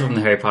familiar. Also from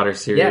the Harry Potter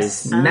series.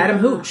 Yes, Madam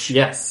Hooch.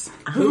 Yes.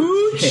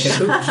 Hooch.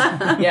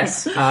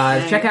 Yes.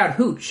 Check out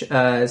Hooch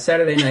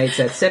Saturday nights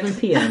at 7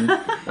 p.m.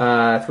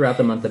 Throughout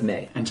the month of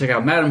May. And check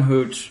out Madam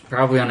Hooch,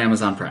 probably on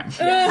Amazon Prime.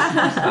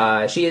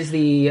 She is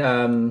the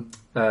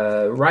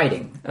broom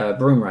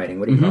riding,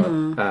 what do you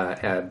call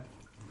it?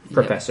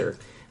 Professor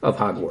of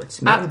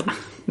Hogwarts.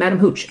 Madam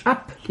Hooch.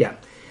 Up. Yeah.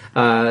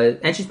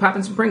 And she's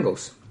popping some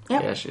Pringles.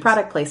 Yep. Yeah,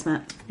 product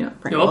placement. Yeah.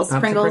 Pringles.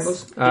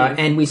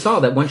 And we saw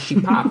that once she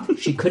popped,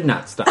 she could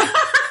not stop.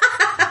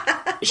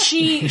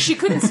 She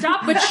couldn't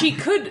stop, but she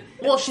could.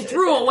 Well, she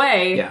threw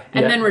away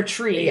and then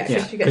retrieved.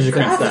 Because she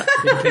couldn't stop.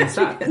 She couldn't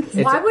stop.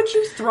 Why would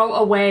you throw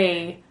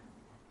away?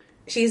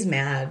 She's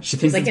mad. She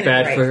thinks it's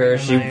bad for her.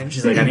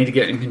 She's like, I need to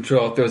get in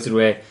control. Throws it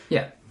away.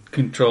 Yeah.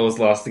 Control is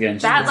lost again.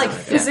 That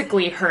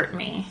physically hurt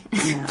me.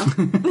 Yeah.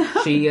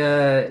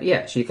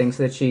 She thinks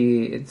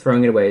that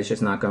throwing it away is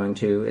just not going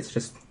to. It's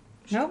just.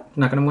 Nope.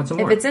 Not going to want some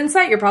more. If it's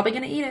inside, you're probably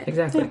going to eat it.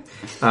 Exactly.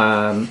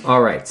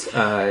 All right.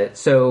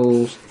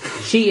 So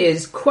she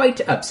is quite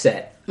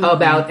upset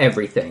about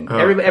everything.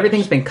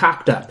 Everything's been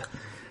cocked up.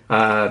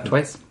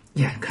 Twice?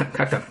 Yeah,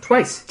 cocked up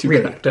twice. Too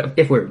really, cocked up.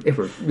 If we're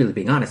really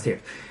being honest here.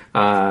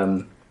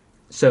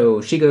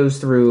 So she goes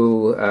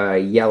through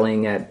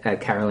yelling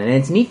at Carolyn, and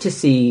it's neat to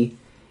see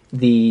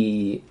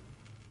the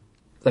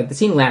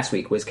scene last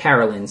week was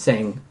Carolyn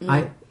saying,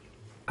 "I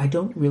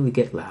don't really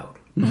get loud.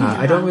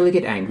 I don't really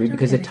get angry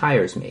because it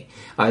tires me."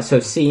 So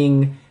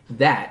seeing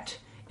that,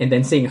 and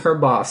then seeing her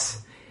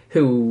boss,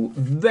 who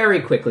very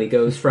quickly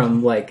goes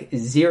from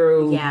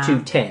 0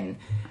 to 10,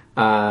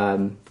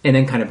 and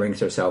then kind of brings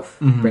herself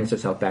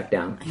back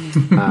down.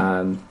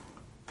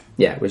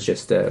 It was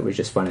just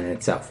fun in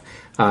itself.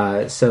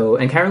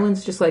 And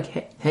Carolyn's just like,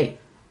 hey,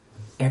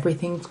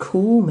 everything's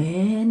cool,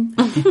 man.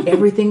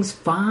 Everything's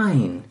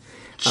fine.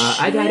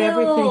 I got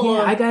everything.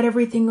 Yeah, I got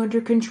everything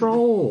under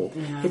control.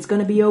 Yeah. It's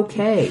gonna be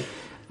okay.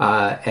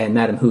 And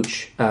Madam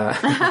Hooch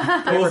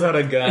pulls out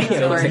a gun.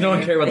 No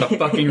one cares about the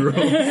fucking rules.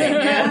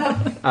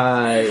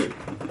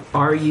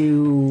 Are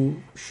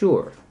you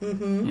sure?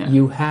 Mm-hmm. Yeah.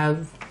 You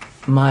have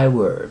my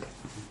word.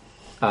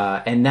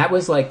 And that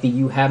was like the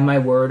 "you have my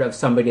word" of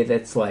somebody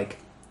that's like,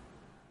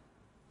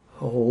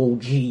 oh,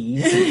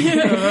 geez.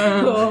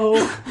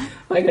 Oh,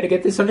 I gotta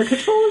get this under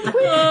control.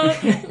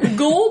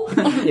 Gulp.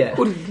 Yeah.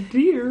 Oh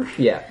dear.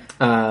 Yeah.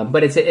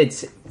 But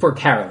it's for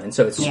Carolyn,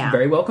 so it's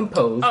very well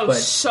composed. Oh, but,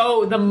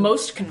 so the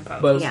most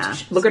composed.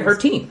 But look at her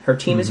team. Her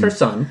team is her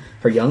son,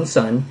 her young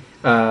son,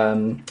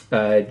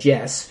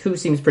 Jess, who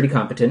seems pretty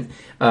competent,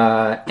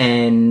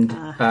 and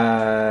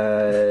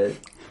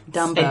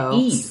Dumbo. and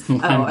Eve. Oh, I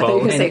thought you were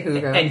going to say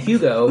Hugo. And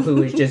Hugo,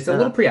 who is just a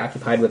little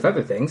preoccupied with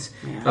other things,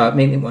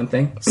 mainly one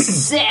thing.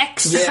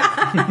 Sex!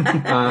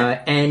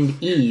 Yeah.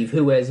 And Eve,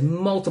 who has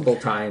multiple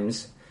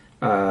times,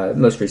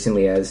 most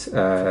recently as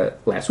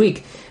last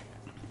week,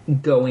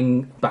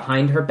 going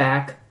behind her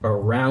back,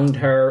 around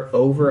her,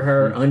 over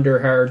her, under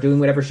her, doing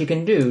whatever she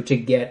can do to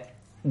get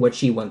what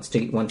she wants to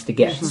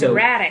get. So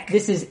erratic.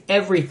 This is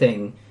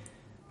everything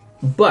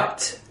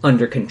but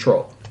under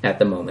control at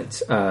the moment.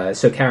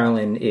 So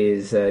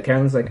Carolyn's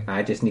like,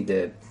 I just need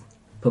to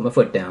put my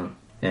foot down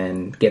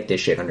and get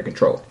this shit under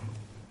control.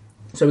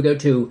 So we go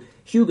to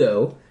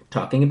Hugo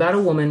talking about a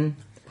woman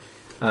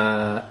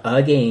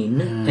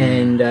again,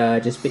 and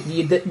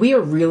we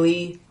are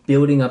really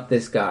building up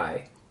this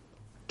guy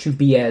to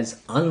be as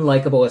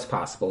unlikable as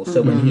possible.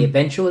 So when he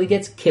eventually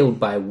gets killed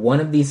by one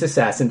of these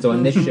assassins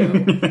on this show,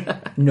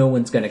 no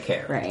one's going to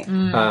care. Right.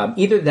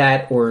 Either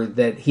that or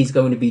that he's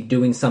going to be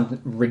doing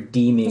something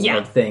redeeming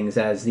of things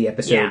as the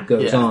episode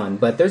goes on.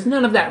 But there's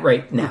none of that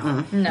right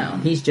now. No.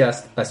 He's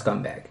just a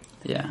scumbag.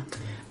 Yeah.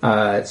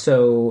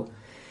 So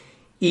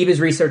Eve is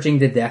researching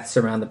the deaths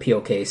around the Peel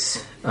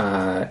case,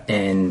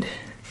 and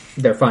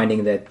they're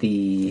finding that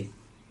the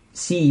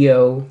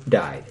CEO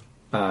died.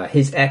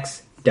 His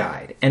ex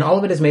died, and all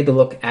of it is made to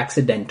look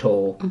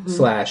accidental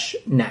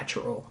 /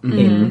 natural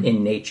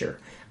in nature.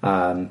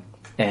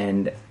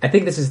 And I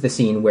think this is the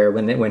scene where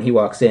when he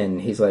walks in,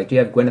 he's like, "Do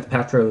you have Gwyneth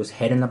Paltrow's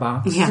head in the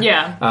box?"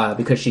 Yeah.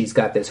 Because she's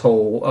got this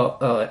whole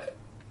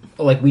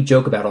like we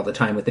joke about all the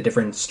time with the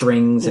different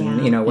strings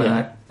and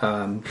whatnot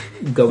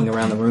going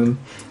around the room.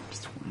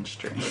 Just one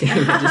string.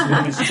 Just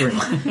one string.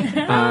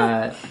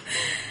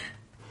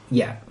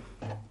 Yeah.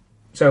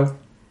 So,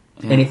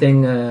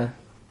 anything?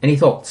 Any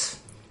thoughts?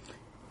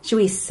 Should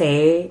we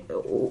say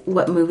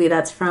what movie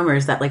that's from, or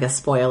is that like a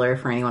spoiler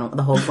for anyone?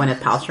 The whole Gwyneth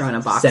Paltrow in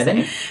a box.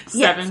 Seven?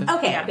 Seven.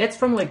 Okay. Yeah. It's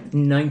from like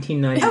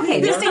 1990.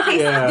 Okay, just in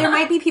case there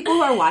might be people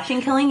who are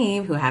watching Killing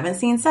Eve who haven't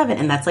seen Seven,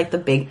 and that's like the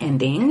big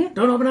ending.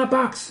 Don't open that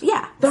box.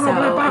 Yeah. Don't open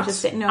that So I box.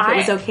 just didn't know if it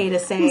was okay to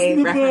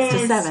say reference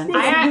to Seven.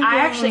 I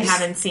actually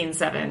haven't seen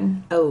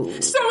Seven. Oh.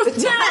 So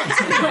tense!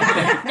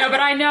 No,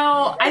 but I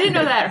didn't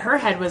know that her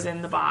head was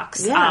in the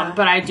box. Yeah.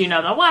 But I do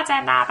know the what's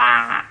in the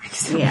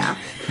box. Yeah.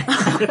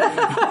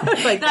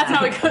 Like that's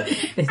how it goes.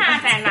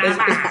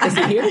 Is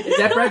it here? Is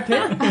that Brad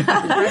Pitt?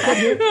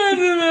 Is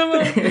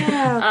Brad Pitt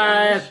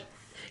here?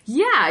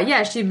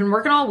 Yeah, she'd been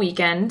working all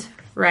weekend,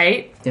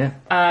 right?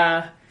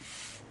 Yeah.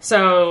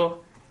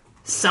 So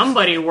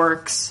somebody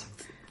works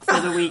for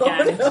the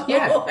weekend.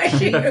 Yeah.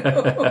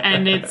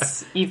 And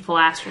it's Eve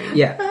Pilastri.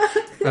 Yeah.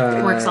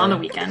 Works on the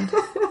weekend.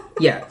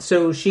 Yeah.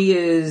 So she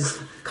is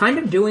kind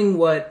of doing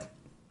what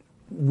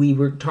we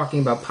were talking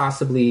about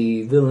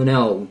possibly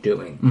Villanelle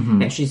doing,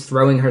 and she's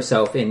throwing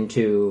herself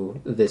into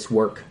this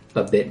work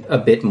a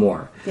bit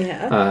more.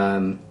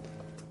 Yeah.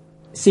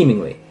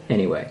 Seemingly,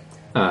 anyway.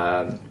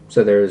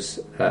 So there's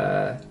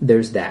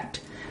that.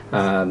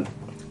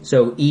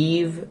 So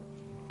Eve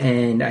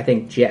and I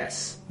think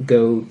Jess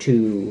go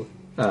to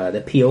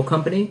the Peel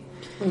company,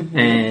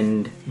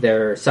 and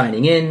they're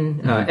signing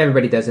in.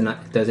 Everybody does an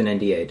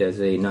NDA, does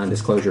a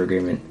non-disclosure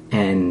agreement,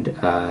 and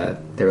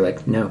they're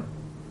like, no.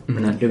 We're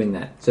not doing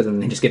that. So then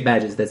they just get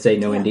badges that say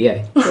no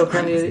NDA. So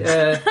apparently,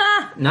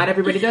 not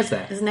everybody does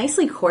that. It was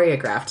nicely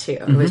choreographed too.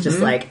 It was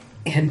just like,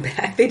 and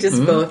back. They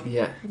just both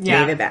gave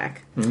it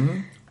back.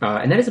 And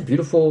that is a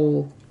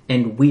beautiful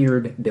and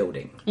weird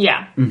building.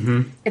 Yeah.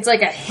 It's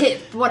like a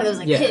hip, one of those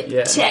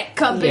hip tech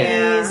companies.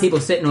 Yeah. People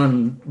sitting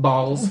on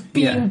balls.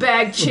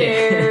 Beanbag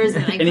chairs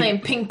and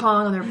playing ping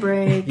pong on their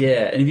break.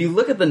 Yeah, and if you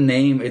look at the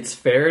name, it's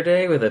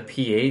Faraday with a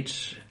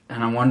PH.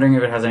 And I'm wondering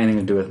if it has anything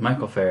to do with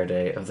Michael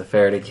Faraday of the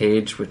Faraday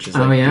Cage, which is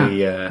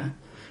the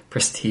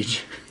Prestige.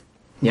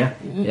 Yeah.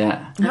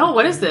 Yeah. No,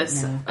 what is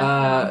this?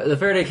 The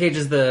Faraday Cage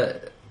is a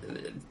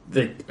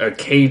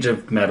cage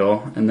of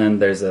metal, and then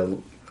there's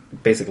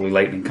basically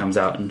lightning comes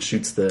out and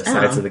shoots the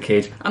sides of the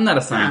cage. I'm not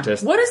a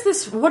scientist. What is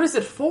this? What is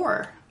it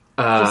for?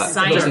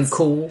 Looking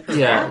cool.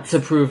 Yeah, to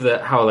prove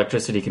that how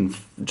electricity can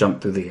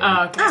jump through the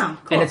air. Okay. Oh,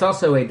 cool. And it's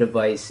also a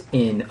device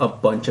in a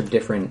bunch of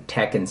different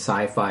tech and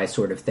sci-fi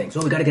sort of things.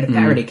 Oh, we got to get a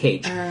Faraday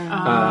cage.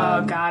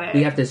 Got it.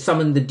 We have to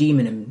summon the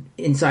demon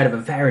inside of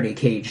a Faraday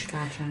cage.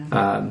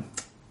 Gotcha.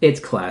 It's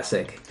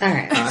classic. All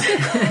right.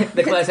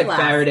 The classic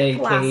Faraday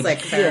classic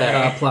cage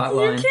Faraday. plot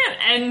You line. can't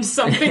end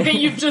something that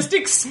you've just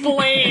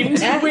explained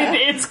with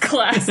 "it's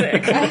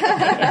classic."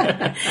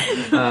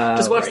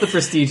 Just watch The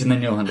Prestige and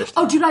then you'll understand.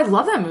 Oh, dude, I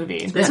love that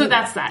movie. So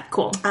that's that.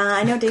 Cool.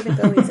 I know David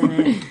Bowie's in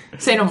it.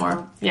 Say no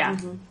more. Yeah.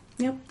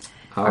 Yep.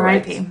 All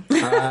right. R.I.P.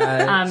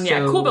 Yeah,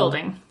 Yeah, cool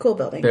building. Cool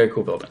building. Very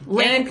cool building.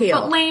 Lame,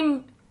 Peel. but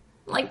lame,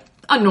 like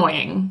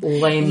annoying.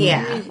 Lame.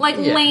 Yeah. Like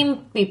lame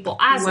people,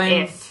 as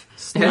Lame. if.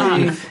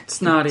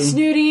 Snotty.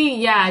 Snooty,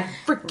 yeah,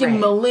 freaking Right.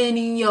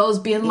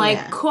 millennials being like,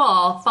 Yeah.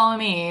 cool, follow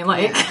me.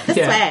 Like,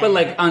 Yeah, but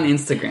like on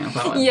Instagram.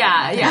 Follow it.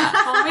 yeah,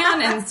 follow me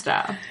on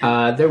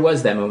Insta. There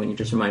was that moment you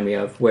just remind me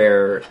of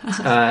where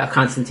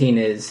Constantine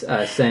is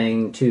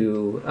saying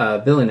to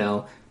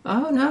Villanelle,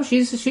 "Oh no,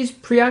 she's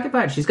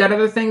preoccupied. She's got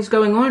other things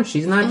going on.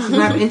 She's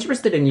not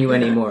interested in you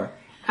anymore."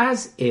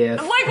 As if.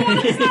 Like,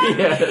 what is that?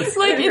 Yes.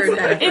 Like, heard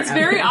that it's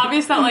forever. very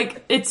obvious that,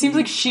 like, it seems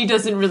like she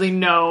doesn't really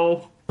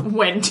know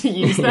when to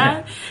use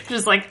that.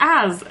 Just like,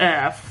 as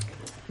if.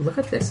 Look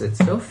at this. It's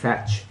so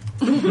fetch.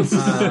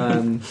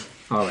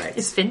 All right.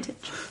 It's vintage.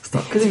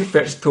 Stop getting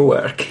fetched to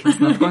work. It's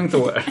not going to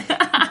work.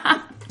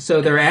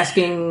 So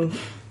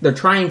they're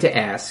trying to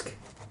ask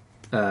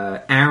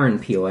Aaron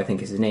Peel, I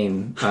think is his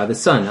name, the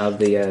son of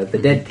the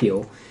dead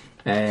Peel,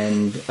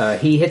 and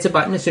he hits a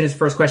button as soon as the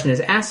first question is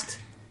asked,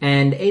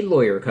 and a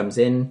lawyer comes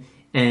in,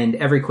 and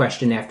every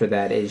question after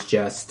that is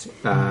just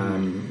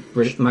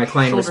my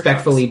client Shoulder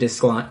respectfully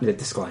declines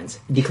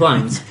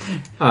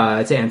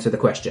to answer the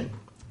question.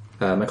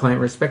 My client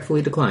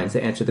respectfully declines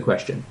to answer the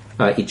question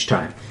each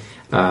time,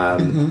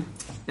 and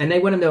they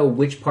want to know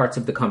which parts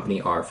of the company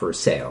are for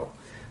sale.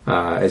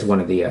 As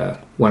one of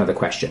the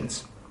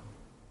questions,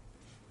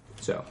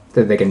 so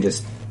that they can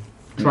just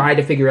try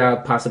to figure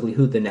out possibly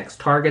who the next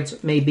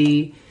targets may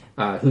be,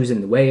 who's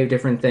in the way of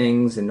different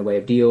things, in the way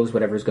of deals,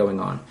 whatever's going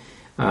on,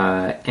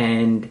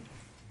 and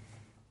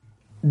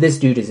this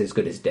dude is as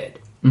good as dead,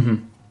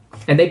 and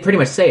they pretty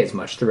much say as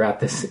much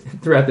throughout this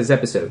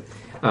episode.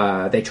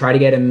 They try to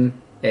get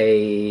him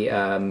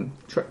a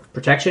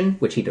protection,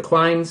 which he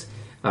declines.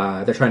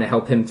 They're trying to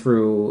help him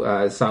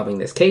through solving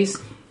this case.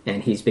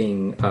 And he's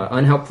being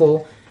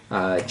unhelpful.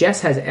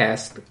 Jess has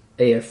asked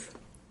if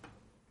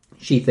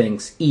she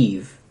thinks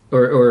Eve,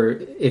 or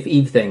if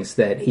Eve thinks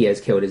that he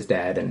has killed his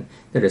dad, and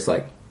they're just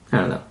like, I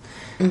don't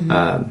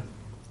know.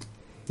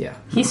 Yeah.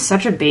 He's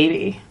such a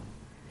baby.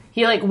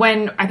 He, like,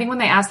 when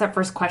they asked that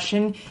first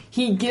question,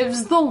 he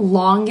gives the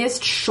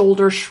longest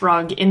shoulder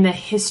shrug in the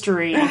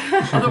history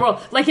of the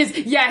world. Like,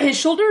 his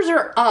shoulders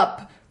are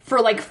up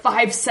for like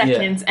 5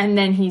 seconds, and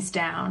then he's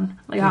down.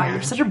 Like, oh,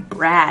 you're such a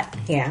brat.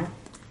 Yeah.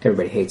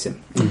 Everybody hates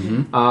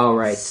him. All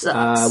right.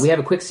 We have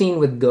a quick scene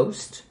with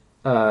Ghost.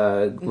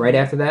 Right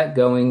after that,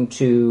 going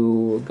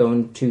to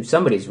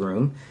somebody's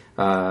room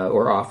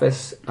or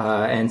office,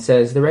 and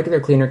says the regular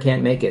cleaner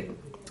can't make it.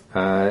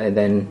 And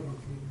then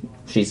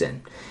she's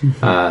in.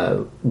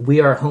 We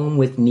are home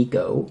with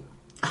Nico,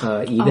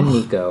 Eve and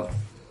Nico,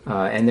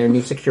 and their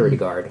new security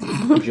guard,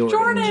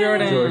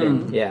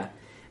 Jordan. Yeah.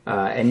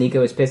 And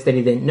Nico is pissed that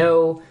he didn't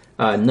know.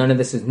 None of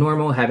this is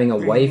normal. Having a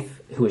wife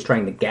who is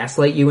trying to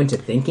gaslight you into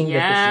thinking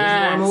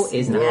that this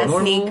is normal is not normal.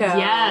 Nico.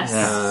 Yes.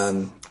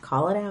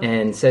 Call it out.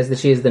 And says that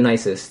she is the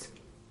nicest.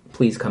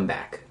 Please come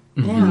back.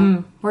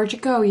 Yeah. Where'd you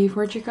go, Eve?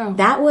 Where'd you go?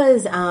 That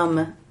was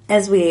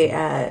as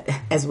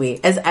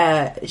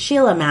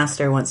Sheila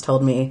Master once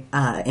told me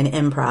in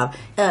improv,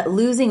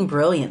 losing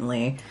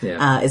brilliantly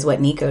is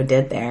what Nico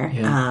did there.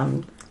 Yeah.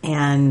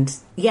 And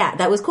yeah,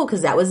 that was cool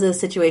because that was a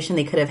situation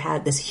they could have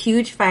had this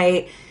huge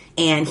fight,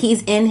 and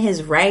he's in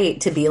his right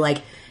to be like,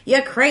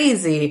 "You're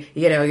crazy,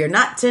 you're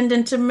not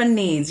tending to my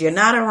needs, you're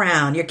not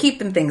around, you're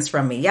keeping things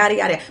from me, yada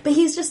yada." But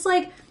he's just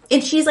like,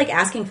 and she's like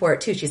asking for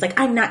it too. She's like,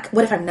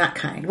 what if I'm not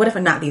kind? What if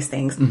I'm not these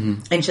things?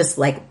 And just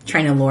like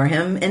trying to lure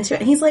him into it.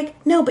 And he's like,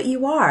 "No, but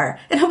you are."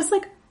 And I was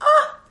like,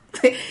 "Ah."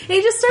 And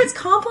he just starts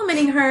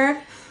complimenting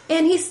her.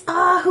 And he's,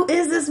 who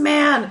is this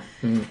man?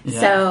 Yeah.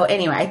 So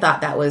anyway, I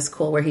thought that was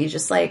cool where he's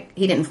just like,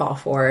 he didn't fall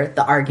for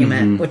the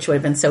argument, which would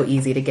have been so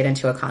easy to get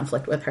into a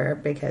conflict with her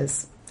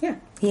because, yeah,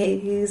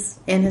 he's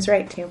in his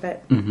right to,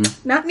 but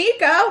not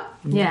Nico.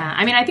 Yeah,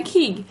 I mean, I think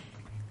he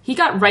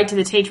got right to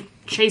the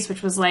chase,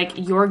 which was like,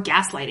 you're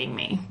gaslighting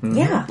me.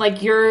 Yeah.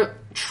 Like, you're,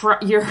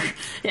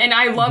 and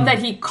I love that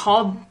he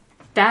called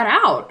that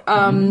out.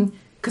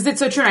 Because it's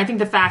so true, and I think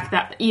the fact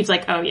that Eve's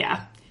like, oh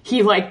yeah,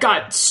 he like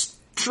got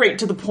straight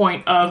to the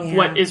point of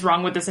what is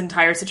wrong with this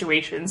entire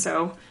situation.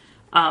 So,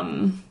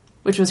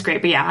 which was great.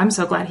 But yeah, I'm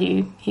so glad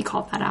he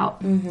called that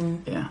out.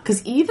 Yeah.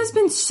 Because Eve has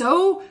been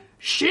so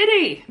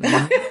shitty.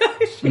 Yeah.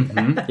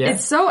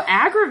 It's so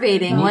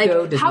aggravating.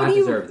 Nico like, does how not do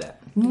you deserve that.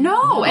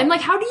 No, and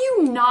like, how do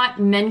you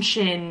not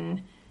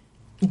mention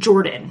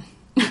Jordan?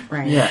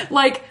 Right. Yeah.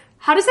 Like,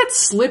 how does that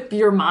slip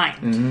your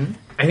mind?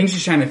 I think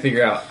she's trying to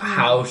figure out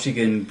how she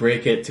can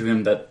break it to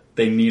him that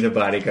they need a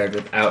bodyguard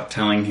without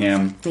telling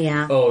him,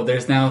 Yeah. oh,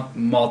 there's now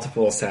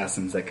multiple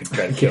assassins that could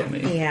try to kill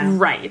me. Yeah.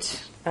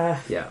 Right.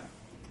 Yeah.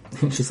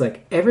 She's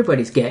like,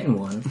 everybody's getting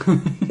one.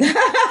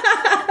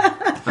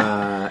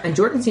 And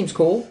Jordan seems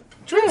cool.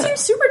 Jordan seems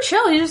super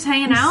chill. He's just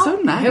hanging out.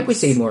 So nice. I hope we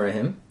see more of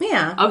him.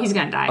 Yeah. Oh, he's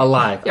gonna die.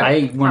 Alive. Yeah.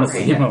 I want to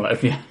see him Yeah.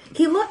 alive. Yeah.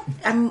 He looked.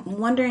 I'm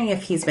wondering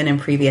if he's been in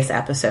previous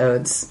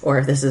episodes or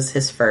if this is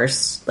his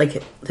first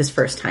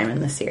time in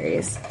the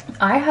series.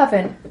 I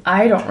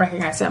don't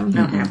recognize him.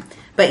 Okay.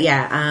 But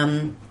yeah,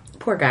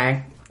 poor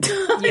guy.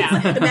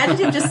 Yeah. Imagine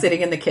him just sitting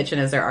in the kitchen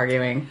as they're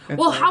arguing.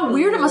 Well, how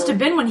weird it must have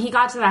been when he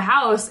got to the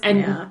house and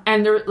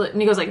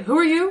he goes like, "Who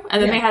are you?"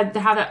 And then they had to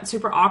have that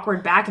super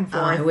awkward back and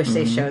forth. I wish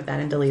they showed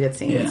that in deleted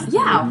scenes.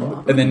 Yeah.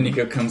 And then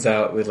Nico comes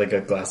out with like a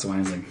glass of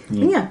wine. He's like,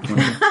 Yeah.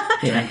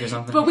 drink or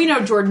something. But we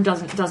know Jordan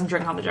doesn't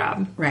drink on the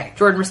job. Right.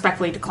 Jordan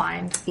respectfully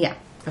declined. Yeah,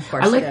 of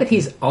course. I like that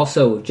he's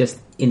also just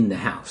in the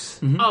house.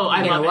 Oh,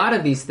 I In love a lot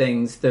of these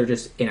things, they're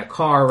just in a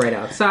car right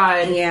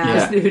outside.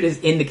 Yeah. This dude is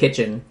in the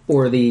kitchen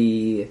or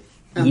the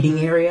eating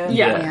area.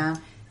 Yeah. Yeah.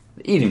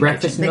 Eating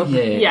Breakfast kitchen.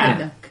 milk?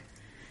 Yeah.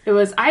 It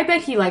was. I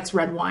bet he likes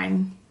red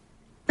wine.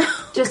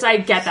 Just I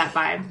get that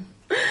vibe.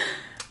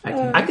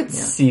 I could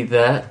see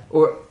that.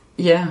 Or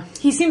yeah.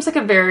 He seems like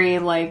a very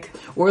like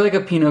Or like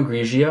a Pinot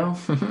Grigio.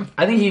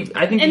 I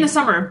think in the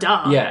summer.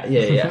 Duh.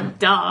 Yeah.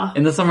 Duh.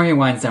 In the summer, he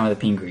winds down with a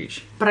Pinot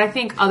Grigio. But I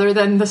think other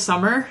than the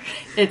summer,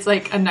 it's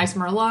like a nice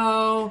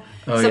Merlot,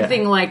 Oh,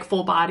 something like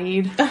full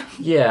bodied.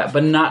 Yeah,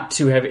 but not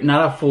too heavy.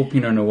 Not a full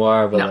Pinot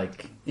Noir, but No.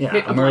 like a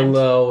A blend.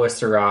 Merlot or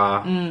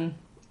Syrah.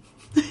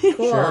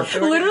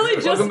 Cool. Literally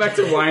just Welcome back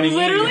to whining.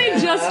 literally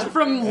just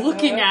from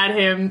looking at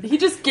him, he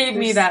just gave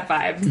me that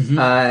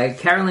vibe.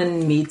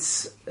 Carolyn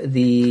meets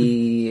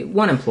the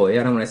one employee.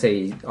 I don't want to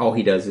say all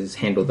he does is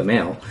handle the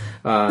mail.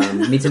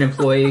 Meets an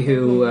employee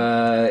who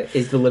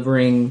is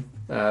delivering,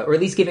 or at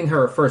least giving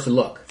her a first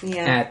look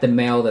at the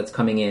mail that's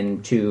coming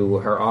in to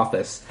her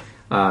office.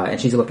 And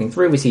she's looking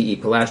through. We see E.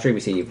 Pilastri. We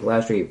see E.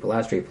 Pilastri, E.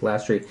 Pilastri, E.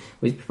 Pilastri.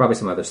 Probably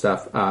some other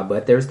stuff.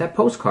 But there's that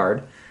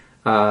postcard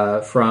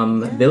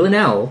from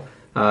Villanelle.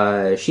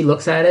 She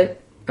looks at it.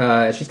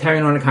 She's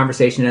carrying on a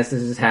conversation as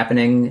this is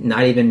happening,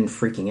 not even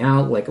freaking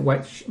out, like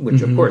what?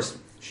 Which of course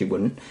she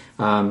wouldn't.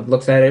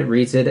 Looks at it,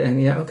 reads it,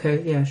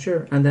 and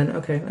sure, and then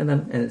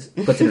and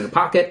puts it in her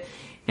pocket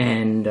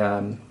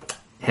and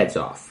heads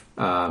off.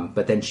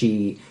 But then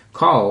she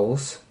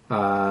calls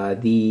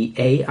the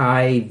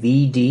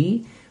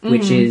AIVD,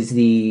 which is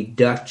the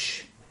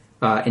Dutch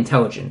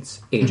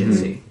intelligence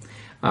agency,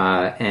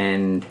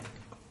 and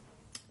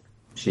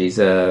she's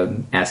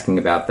asking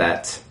about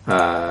that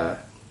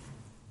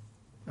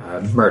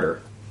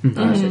murder.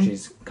 So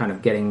she's kind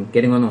of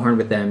getting on the horn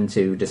with them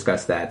to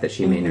discuss that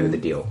she may know the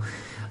deal,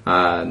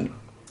 and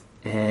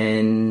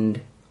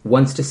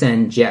wants to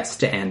send Jess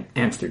to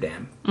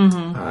Amsterdam.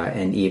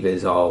 And Eve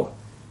is all,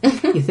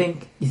 you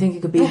think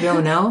it could be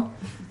Villanelle?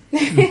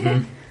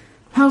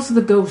 How's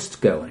the ghost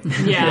going?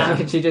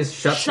 Yeah. She just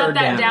shuts her Shut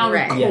that down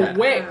Right.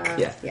 quick.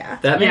 Yeah.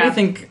 That made Yeah. me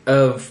think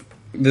of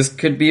this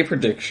could be a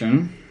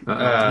prediction.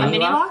 A mini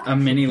lock? A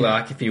mini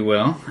lock, if you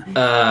will.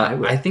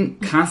 I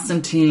think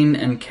Constantine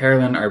and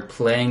Carolyn are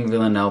playing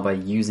Villanelle by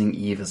using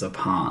Eve as a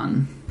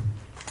pawn.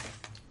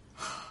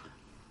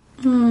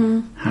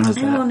 How does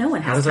that? I don't know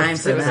what how has does time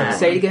for that.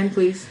 Say it again,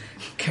 please.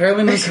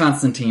 Carolyn and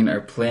Constantine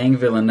are playing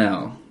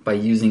Villanelle by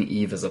using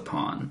Eve as a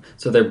pawn.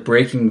 So they're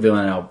breaking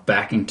Villanelle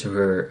back into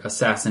her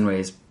assassin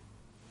ways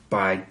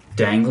by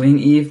dangling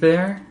Eve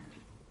there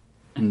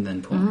and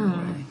then pulling her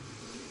away.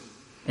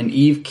 And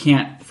Eve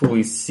can't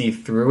fully see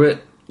through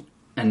it,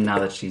 and now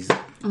that she's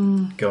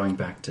going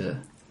back to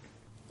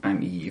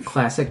I'm Eve.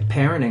 Classic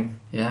parenting.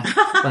 Yeah.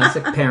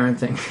 Classic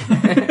parenting.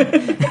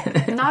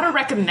 Not a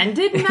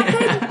recommended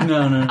method.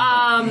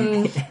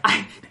 No.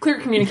 Clear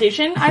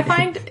communication, I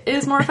find,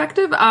 is more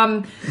effective.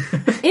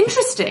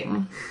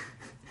 Interesting,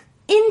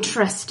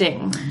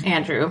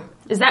 Andrew.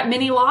 Is that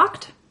mini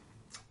locked?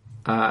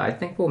 I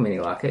think we'll mini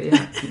lock it.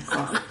 Yeah.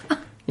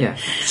 Yeah.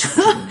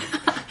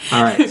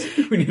 All right.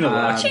 We need a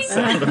lock.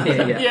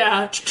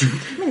 Yeah.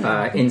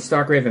 In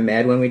Starkraven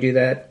Mad, when we do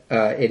that,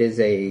 it is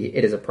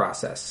a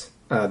process.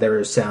 There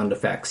are sound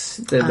effects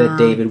that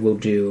David will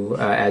do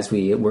as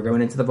we're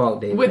going into the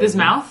vault. David With his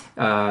mouth?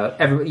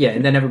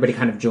 and then everybody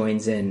kind of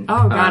joins in.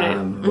 Oh, got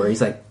it. Where he's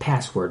like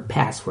password.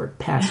 I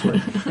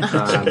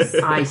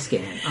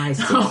scan.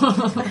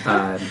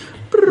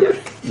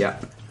 Yeah.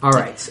 All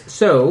right.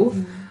 So,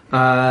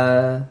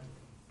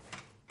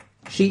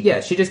 she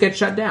just gets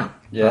shut down.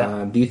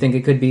 Yeah. Do you think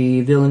it could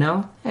be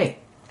Villanelle? Hey,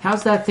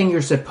 how's that thing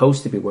you're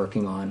supposed to be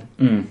working on?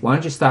 Why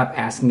don't you stop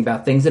asking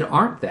about things that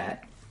aren't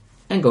that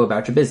and go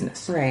about your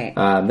business? Right.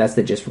 That's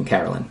the gist from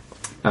Carolyn.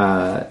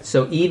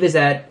 So Eve is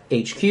at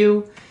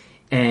HQ,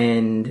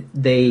 and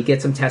they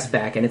get some tests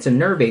back, and it's a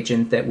nerve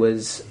agent that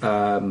was...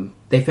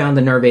 they found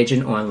the nerve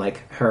agent on,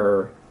 like,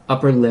 her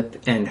upper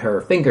lip and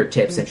her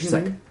fingertips, and she's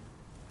like,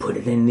 put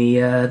it in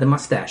the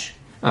mustache.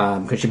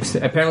 Because she was...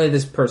 Apparently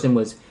this person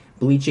was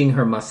bleaching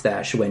her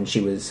mustache when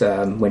she was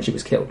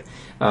killed.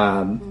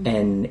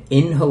 An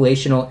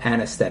inhalational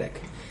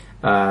anesthetic.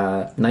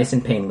 Nice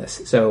and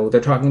painless. So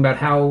they're talking about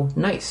how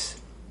nice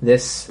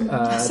this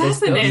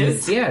Assassin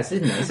is. Yes,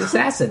 it's a nice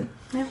assassin.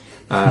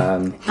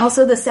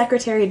 Also, the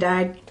secretary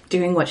died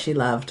doing what she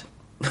loved.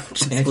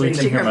 Answering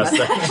Bleaching her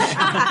mustache.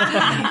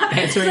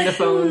 answering the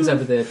phones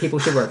of the people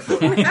she worked for.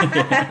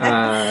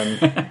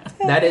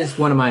 That is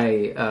one of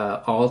my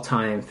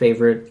all-time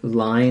favorite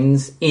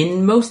lines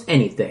in most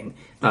anything,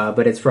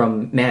 but it's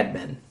from Mad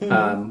Men.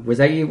 Was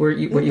that you? What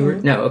you were?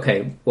 No,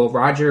 okay. Well,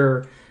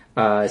 Roger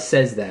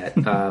says that.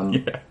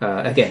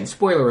 Again,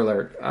 spoiler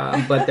alert.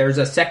 But there's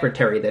a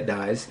secretary that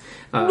dies,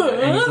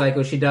 and he's like,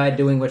 "Oh, she died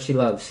doing what she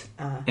loves,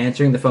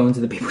 answering the phones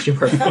of the people she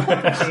worked for."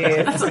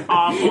 That's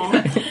awful.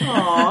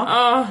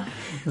 Aww.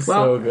 Well,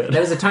 So good. that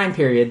was a time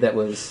period that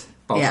was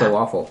also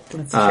awful.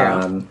 That's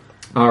true.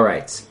 All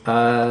right.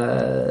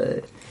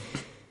 The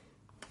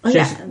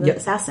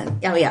assassin.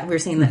 Oh, yeah, we were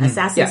saying the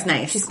assassin's Yeah.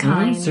 nice. She's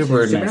kind.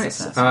 Super Super nice. nice.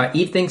 assassin.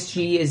 Eve thinks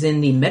she is in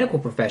the medical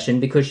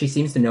profession because she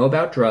seems to know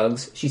about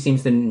drugs. She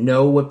seems to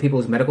know what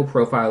people's medical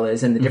profile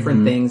is and the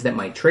different things that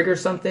might trigger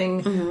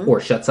something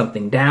or shut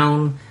something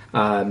down.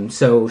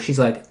 So she's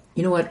like,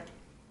 you know what?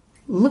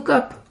 Look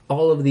up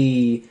all of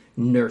the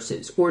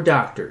nurses or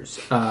doctors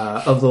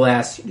of the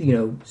last,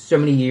 so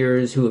many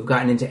years who have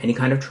gotten into any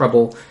kind of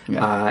trouble,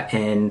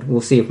 and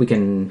we'll see if we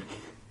can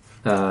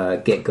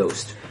get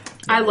Ghost.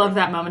 I love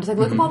that moment. It's like,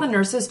 look up all the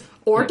nurses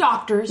or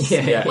doctors.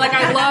 Yeah. Like,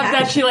 I love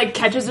that she, like,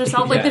 catches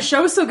herself. Like, Yeah. the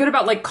show is so good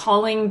about, like,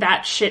 calling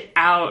that shit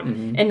out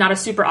in not a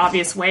super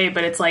obvious way,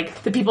 but it's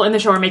like the people in the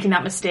show are making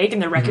that mistake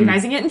and they're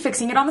recognizing it and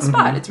fixing it on the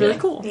spot. It's really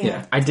cool.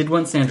 Yeah, I did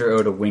want Sandra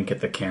Oh to wink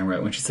at the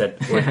camera when she said,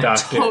 "We're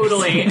doctors."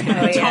 Totally.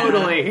 yeah.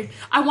 Totally.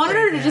 I wanted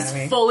her to just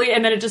fully,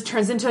 and then it just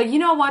turns into, you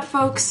know what,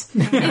 folks?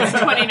 It's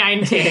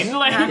 2019.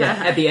 Like,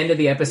 Yeah, at the end of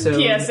the episode,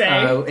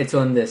 PSA. it's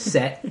on the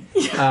set,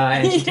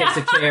 and she takes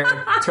a chair,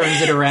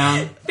 turns it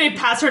around. they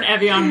pass her an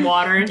Evian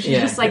water, and she's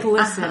just like,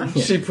 listen.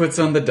 She puts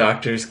on the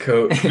doctor's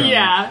coat.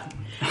 Yeah.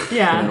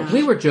 Yeah.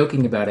 We were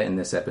joking about it in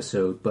this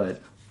episode, but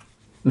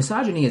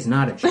misogyny is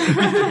not a joke.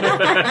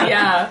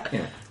 Yeah. Yeah.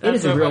 It That's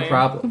is a so real funny.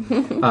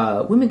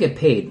 problem. Women get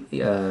paid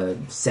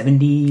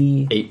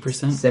 70, 8%,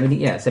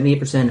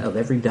 78% of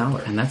every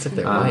dollar. and that's if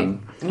they're white.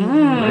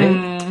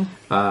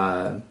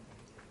 Right?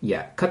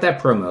 Yeah, cut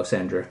that promo,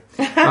 Sandra.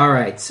 All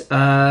right.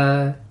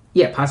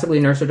 Yeah, possibly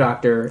a nurse or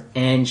doctor,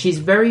 and she's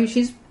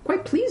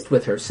quite pleased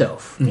with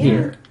herself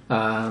here.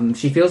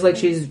 She feels like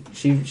she's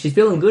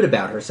feeling good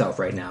about herself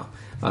right now,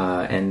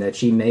 and that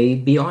she may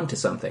be onto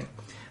something.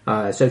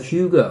 So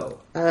Hugo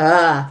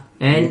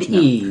and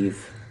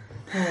Eve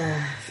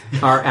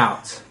are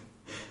out.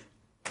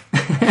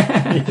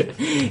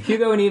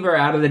 Hugo and Eve are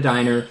out of the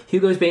diner.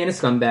 Hugo's being a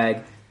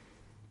scumbag.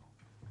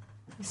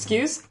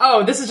 Excuse?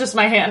 Oh, this is just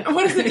my hand.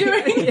 What is it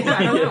doing?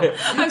 I don't know.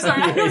 I'm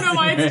sorry. I don't know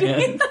why it's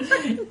doing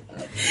that.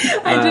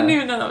 I didn't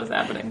even know that was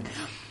happening.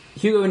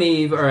 Hugo and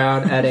Eve are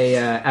out at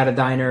a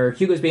diner.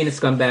 Hugo's being a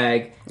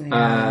scumbag,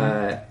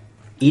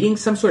 eating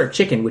some sort of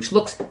chicken, which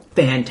looks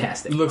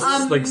fantastic. It looks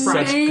like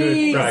such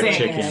good fried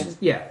Amazing. chicken.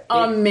 Yeah,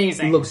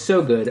 Amazing. It looks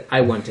so good.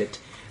 I want it.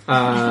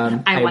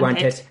 I want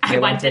it. I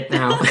want it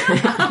now.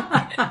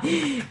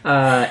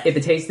 If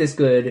it tastes this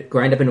good,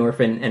 grind up an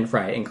orphan and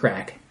fry it in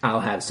crack. I'll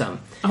have some.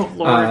 Oh,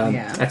 Lord.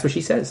 Yeah. That's what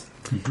she says.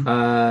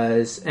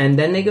 And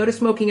then they go to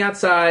smoking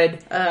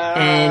outside,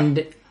 and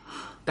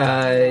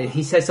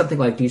he says something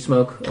like, "Do you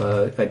smoke?"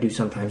 I do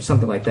sometimes,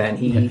 something like that. And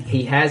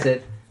he has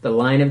it. The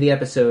line of the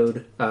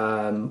episode,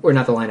 or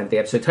not the line of the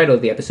episode, title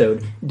of the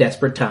episode,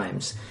 "Desperate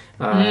Times."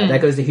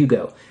 That goes to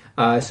Hugo.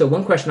 So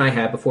one question I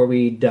have before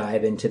we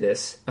dive into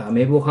this,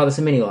 maybe we'll call this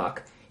a mini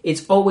lock.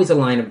 It's always a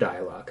line of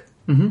dialogue.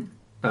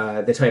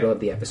 The title of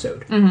the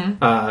episode.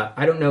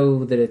 I don't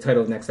know the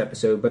title of the next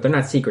episode, but they're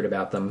not secret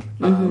about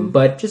them.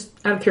 But just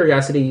out of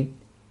curiosity,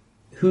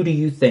 who do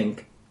you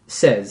think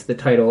says the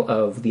title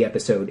of the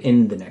episode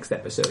in the next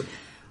episode?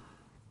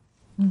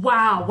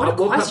 Wow, what a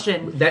We'll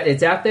question. that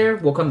it's out there.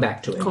 We'll come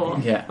back to it. Cool.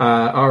 Yeah.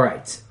 All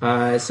right.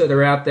 So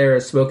they're out there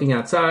smoking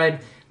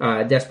outside.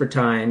 Desperate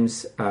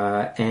times,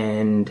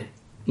 and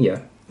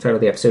title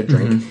of the episode,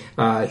 Drink.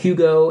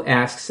 Hugo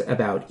asks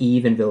about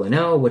Eve and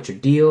Villanelle. What's your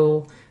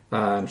deal?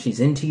 She's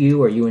into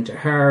you. Are you into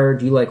her?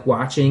 Do you like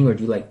watching or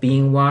do you like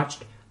being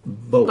watched?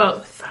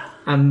 Both.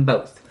 I'm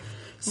both.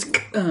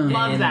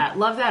 Love that.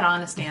 Love that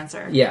honest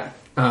answer. Yeah.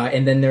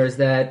 And then there's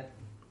that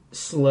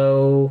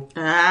slow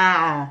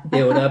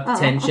build up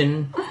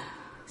tension.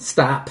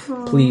 Stop,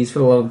 please, for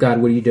the love of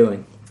God. What are you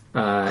doing?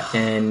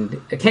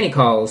 And Kenny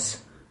calls.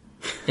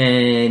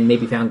 And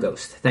maybe found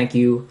Ghost. Thank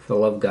you, for the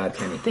love of God,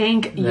 Kenny.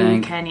 Thank you,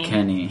 Thank Kenny.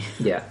 Kenny.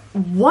 Yeah.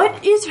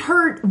 What is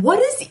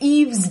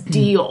Eve's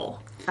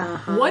deal?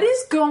 What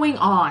is going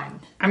on?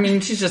 I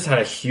mean, she's just had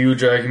a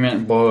huge argument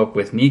and blow up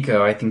with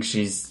Nico. I think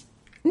she's...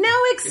 No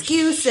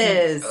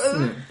excuses.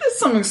 There's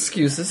some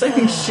excuses. I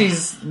think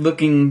she's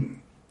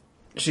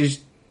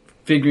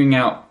figuring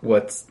out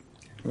what's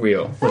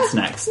real, what's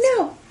next.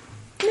 No.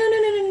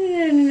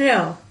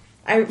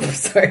 I'm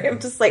sorry. I'm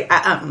just like,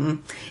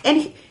 And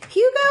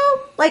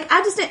Hugo, like,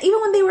 I just didn't,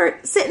 even when they were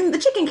sitting, the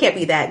chicken can't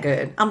be that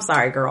good. I'm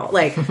sorry, girl.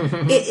 Like,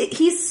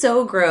 he's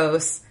so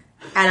gross.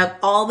 out of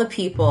all the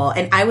people,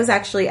 and I was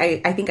actually,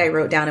 I think I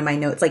wrote down in my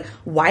notes, like,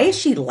 why is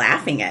she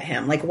laughing at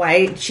him? Like,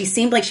 why? She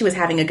seemed like she was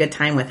having a good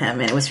time with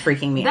him, and it was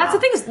freaking me out. That's the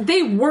thing, is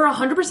they were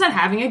 100%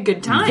 having a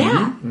good time.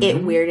 Yeah, it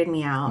weirded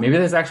me out. Maybe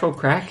there's actual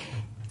crack.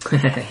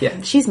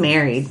 Yeah. She's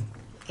married,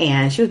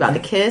 and she was about to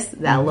kiss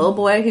that little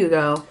boy,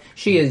 Hugo.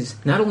 She is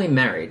not only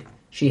married,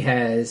 she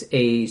has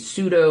a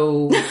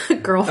pseudo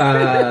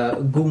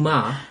Girlfriend.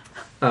 Guma,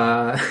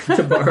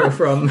 to borrow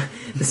from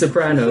The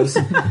Sopranos,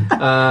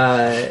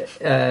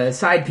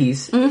 side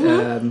piece.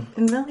 And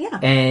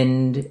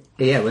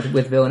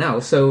with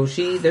Villanelle. So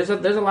there's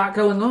a lot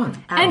going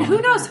on. And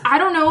who knows? I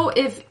don't know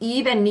if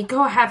Eve and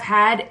Nico have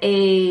had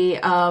a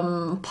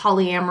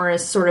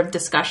polyamorous sort of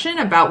discussion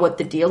about what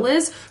the deal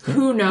is.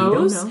 Who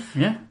knows? Don't know.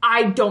 Yeah.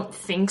 I don't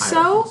think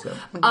so.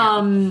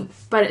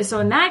 But so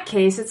in that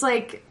case, it's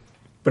like.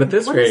 But at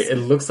this rate, it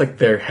looks like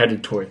they're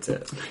headed towards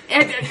it.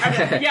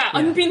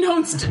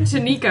 Unbeknownst to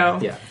Nico.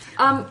 Yeah.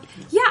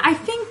 I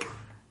think.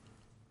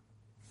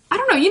 I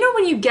don't know. You know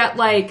when you get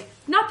like.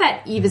 Not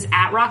that Eve is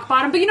at rock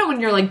bottom, but you know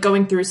when you're like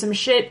going through some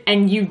shit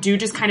and you do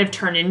just kind of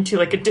turn into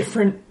like a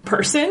different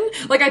person?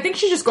 Like I think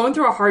she's just going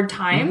through a hard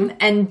time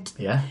and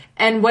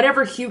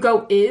whatever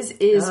Hugo is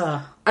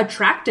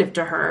attractive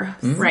to her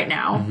right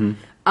now.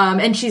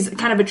 And she's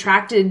kind of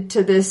attracted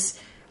to this,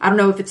 I don't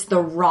know if it's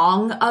the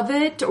wrong of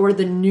it or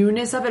the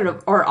newness of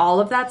it or all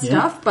of that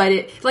stuff, but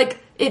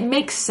it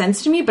makes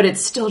sense to me, but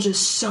it's still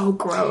just so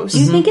gross. Do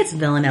you think it's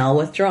Villanelle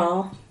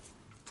withdrawal?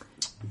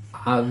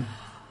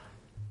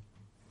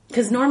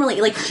 Because normally,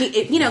 like,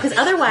 because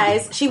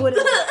otherwise she would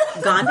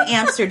have gone to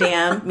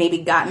Amsterdam, maybe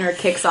gotten her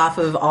kicks off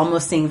of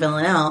almost seeing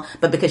Villanelle,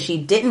 but because she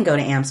didn't go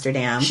to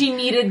Amsterdam, she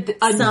needed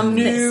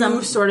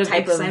some sort of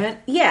type excitement.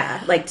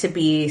 Like to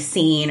be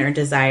seen or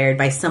desired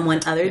by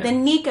someone other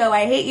than Nico.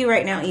 I hate you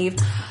right now, Eve.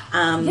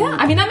 I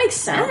mean, that makes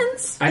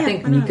sense. I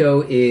think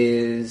Nico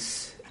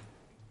is,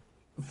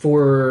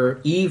 for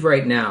Eve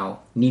right now,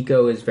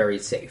 Nico is very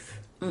safe.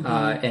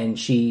 And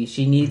she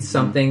needs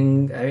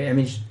something. I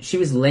mean, she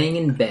was laying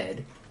in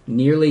bed,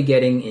 nearly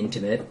getting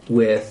intimate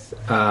with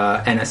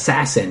an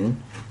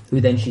assassin who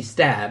then she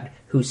stabbed,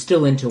 who's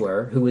still into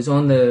her, who was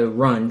on the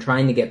run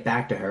trying to get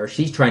back to her.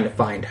 She's trying to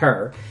find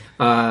her.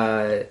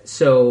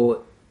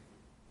 So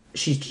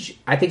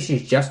I think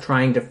she's just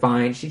trying to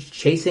find, she's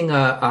chasing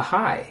a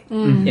high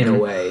in a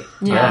way.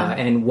 Yeah.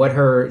 And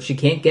she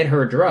can't get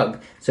her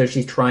drug, so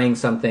she's trying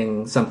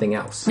something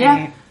else.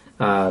 Yeah.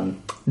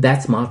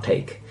 That's my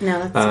take.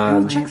 No,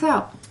 that's Checks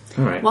out.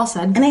 All right. Well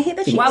said. And I hate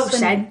that she Well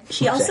said.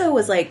 She also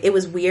was like, it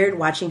was weird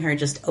watching her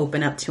just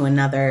open up to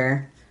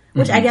another,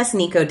 which I guess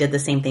Nico did the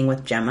same thing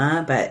with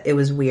Gemma, but it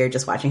was weird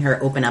just watching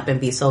her open up and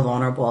be so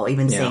vulnerable,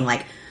 even saying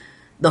like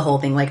the whole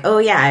thing like, oh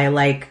yeah, I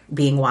like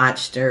being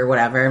watched or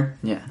whatever.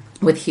 Yeah.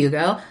 With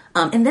Hugo.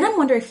 And then I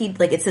wonder if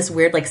it's this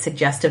weird, like,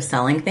 suggestive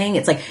selling thing.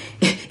 It's like,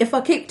 if I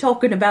keep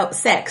talking about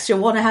sex, you'll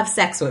want to have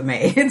sex with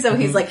me. And so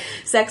he's like,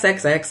 sex,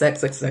 sex, sex, sex,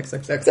 sex, sex,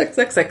 sex, sex, sex,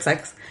 sex, sex,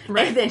 sex.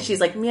 Right. And then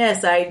she's like,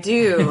 yes, I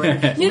do.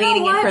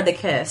 Leaning in for the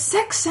kiss.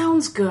 Sex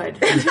sounds good.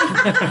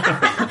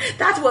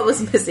 That's what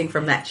was missing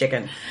from that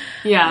chicken.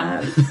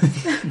 Yeah.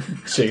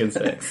 Chicken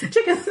sex.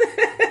 Chicken.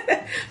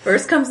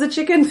 First comes the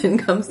chicken, then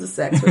comes the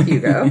sex with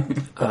Hugo.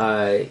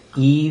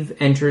 Eve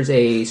enters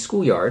a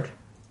schoolyard,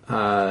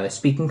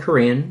 speaking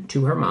Korean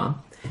to her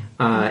mom,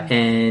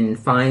 and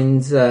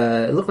finds,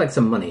 it looked like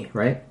some money,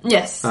 right?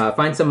 Yes.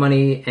 Finds some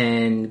money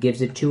and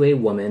gives it to a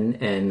woman,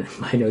 and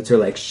my notes are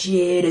like,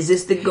 shit, is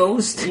this the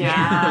ghost?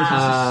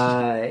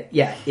 Yeah.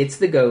 Yeah, it's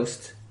the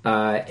ghost,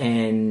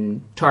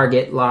 and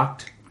target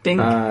locked. Ding.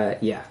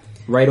 Yeah,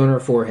 right on her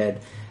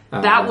forehead.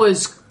 That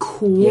was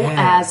cool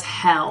as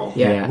hell.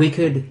 Yeah, we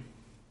could...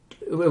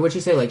 What'd she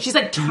say? Like, she's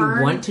like, do you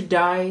want to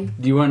die?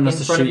 Do you want us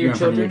to shoot you in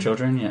front of your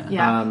children? Yeah.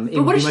 Yeah.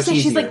 But what does she say?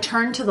 She's like,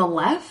 turn to the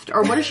left?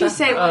 Or what does she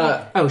say?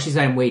 She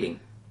said, I'm waiting.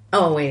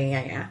 Oh, waiting,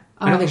 yeah.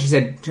 I don't think she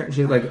said,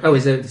 she's like, oh,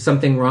 is there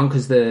something wrong?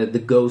 Because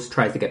the ghost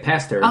tries to get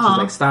past her. And she's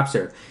like, stops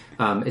her.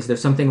 Is there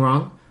something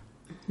wrong?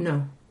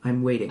 No,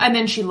 I'm waiting. And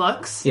then she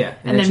looks. Yeah.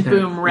 And then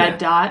boom, red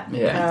dot.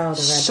 Yeah. Oh, the red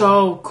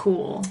so dot.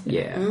 Cool.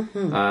 Yeah.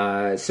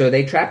 Mm-hmm. So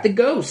they trapped the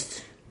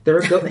ghost.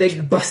 They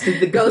busted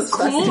the ghost.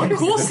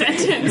 Cool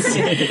sentence.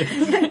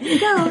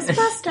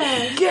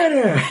 Ghostbuster. Get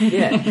her.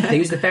 Yeah. They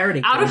used the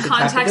Faraday. Out of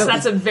context,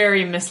 that's a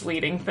very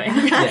misleading thing for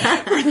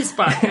this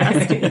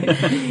podcast.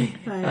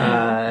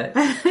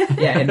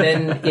 And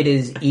then it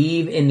is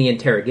Eve in the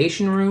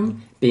interrogation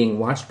room being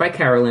watched by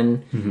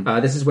Carolyn.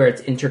 Mm-hmm. This is where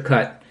it's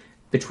intercut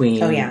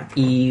between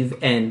Eve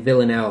and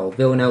Villanelle.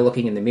 Villanelle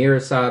looking in the mirror,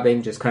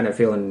 sobbing, just kind of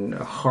feeling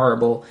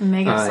horrible.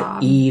 Mega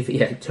sob.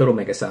 Eve, total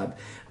mega sob.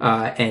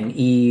 And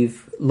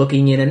Eve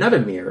looking in another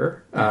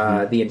mirror,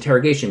 the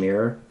interrogation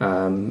mirror.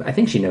 I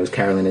think she knows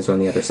Carolyn is on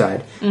the other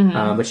side.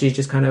 Mm-hmm. But she's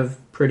just kind of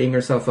prettying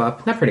herself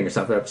up. Not prettying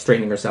herself up,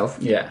 straightening herself.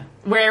 Yeah.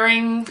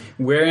 Wearing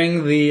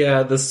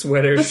the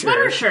sweater the shirt.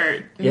 sweater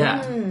shirt.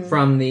 Yeah.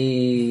 From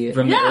the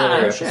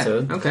earlier shed.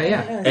 episode. Okay,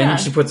 yeah. And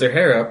she puts her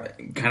hair up,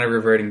 kind of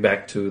reverting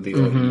back to the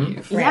old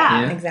Eve. Right.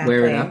 Yeah. Exactly.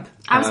 Wear it up.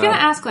 I was gonna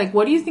ask, like,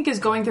 what do you think is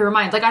going through her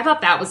mind? Like, I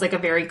thought that was like a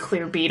very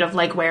clear beat of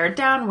like, wear it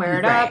down, wear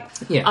it Right. up.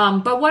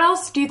 Yeah. But what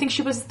else do you think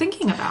she was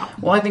thinking about?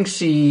 Well, I think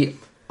she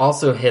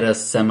also hit a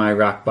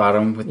semi-rock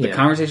bottom with the Yeah.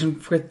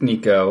 conversation with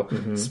Nico,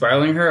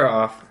 spiraling her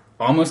off,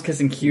 almost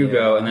kissing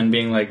Hugo, Yeah. and then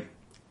being like,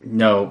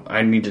 no,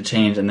 I need to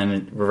change, and then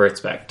it reverts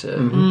back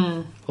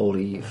to old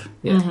Eve.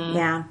 Yeah.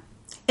 Yeah.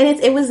 And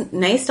it was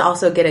nice to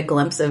also get a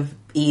glimpse of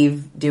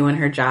Eve doing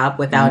her job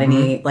without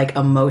any like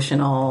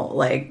emotional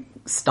like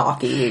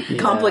stalky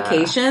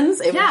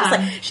complications. It was just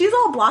like she's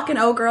all blocking.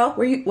 Oh, girl,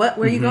 where you going?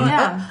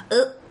 Yeah.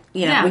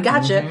 You know, Yeah. we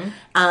gotcha.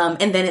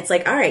 And then it's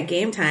like, all right,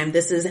 game time.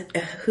 This is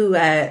who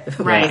I was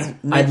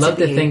Right. meant I'd love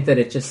to be. think that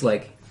it's just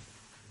like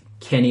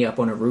Kenny up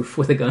on a roof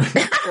with a gun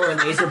or a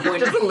laser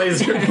pointer. Just a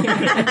laser.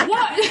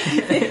 What?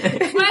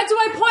 Where do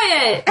I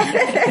point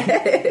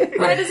it?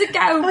 Where does it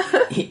go?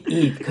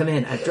 Eve, come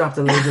in. I've dropped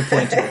a laser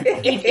pointer.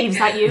 Eve's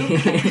that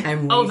you?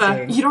 I'm Over.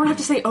 waiting. You don't have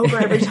to say over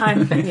every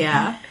time.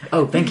 Yeah.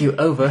 Oh, thank you,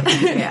 over. I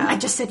Yeah.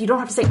 just said you don't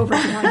have to say over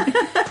every time.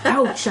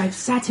 Ouch! I've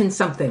sat in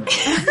something.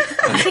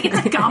 I think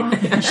it's gum.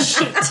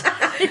 Shit.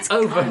 It's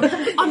Over.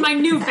 on my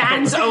new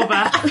Vans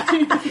over.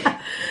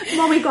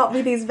 Mommy got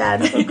me these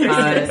bags for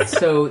Christmas.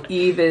 So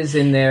Eve is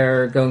in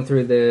there going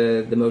through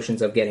the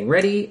motions of getting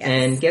ready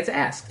and gets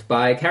asked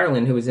by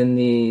Carolyn, who is in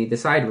the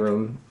side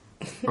room,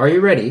 "Are you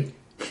ready?"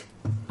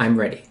 "I'm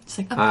ready." It's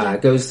like, okay.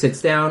 Goes,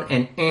 sits down,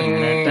 and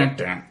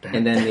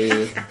then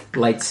the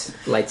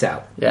lights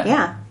out.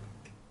 Yeah.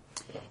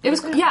 It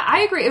was, yeah,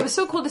 I agree. It was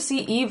so cool to see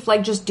Eve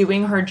like just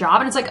doing her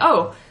job, and it's like,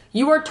 oh,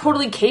 you are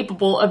totally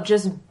capable of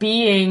just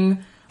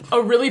being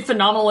a really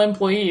phenomenal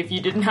employee if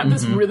you didn't have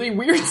this really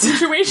weird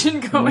situation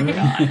going on.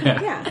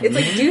 Yeah. It's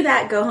like, do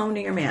that, go home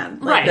to your man.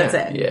 Like, Right. That's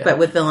it. Yeah. But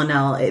with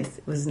Villanelle, it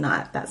was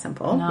not that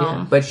simple. No.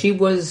 Yeah, but she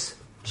was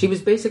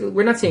basically.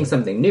 We're not seeing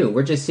something new.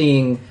 We're just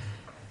seeing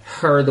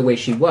her the way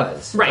she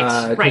was. Right,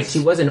 'cause right. She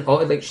wasn't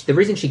like the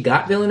reason she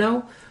got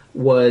Villanelle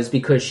was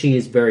because she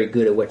is very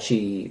good at what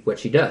she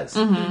does.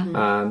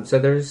 Mm-hmm. So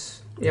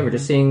we're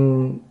just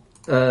seeing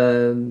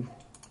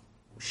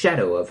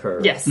shadow of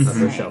her. Yes. of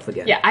herself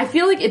again. Yeah, I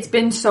feel like it's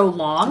been so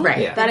long Right.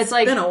 Yeah. that it's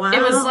like been a while.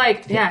 it was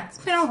like it's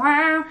been a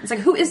while. It's like,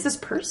 who is this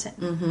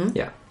person?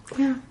 Yeah.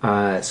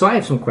 So I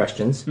have some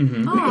questions.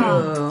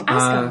 Oh,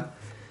 ask him.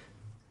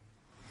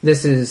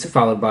 This is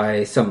followed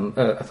by some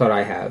a thought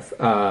I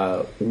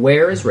have.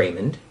 Where is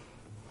Raymond?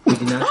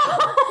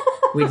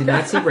 We did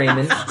not see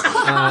Raymond.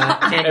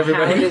 And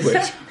Everybody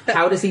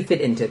how does he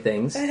fit into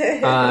things?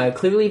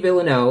 Clearly,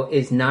 Villanelle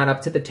is not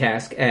up to the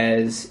task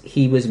as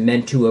he was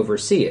meant to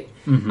oversee it.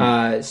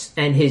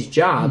 And his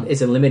job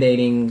is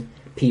eliminating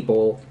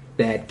people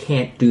that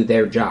can't do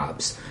their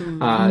jobs.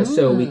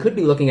 So we could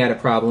be looking at a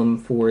problem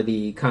for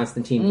the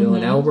Constantine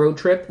Villanelle road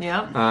trip.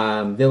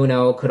 Yeah.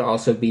 Villanelle could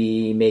also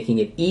be making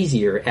it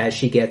easier as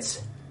she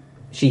hits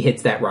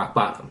that rock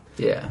bottom.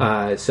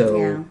 Yeah.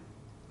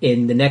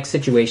 In the next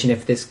situation,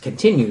 if this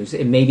continues,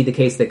 it may be the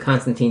case that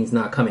Constantine's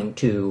not coming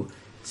to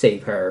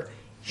save her.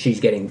 She's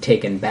getting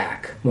taken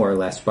back, more or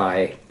less,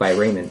 by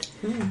Raymond.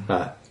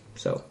 Yeah.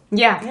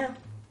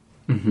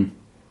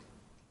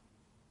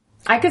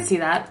 I could see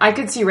that. I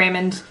could see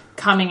Raymond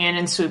coming in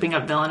and swooping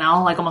up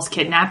Villanelle, like almost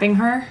kidnapping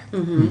her.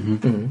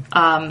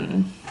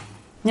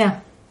 Yeah.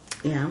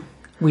 Yeah.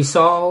 We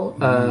saw...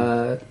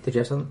 did you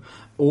have something?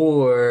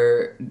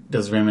 Or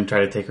does Raymond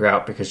try to take her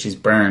out because she's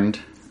burned,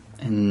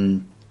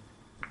 and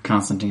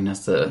Constantine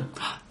has to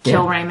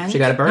Kill Raymond. She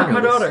got a burn not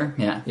my notice. daughter?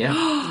 Yeah. Yeah.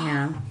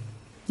 Yeah.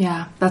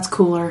 Yeah, that's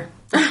cooler.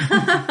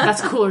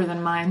 That's cooler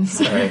than mine.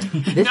 Sorry.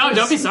 No,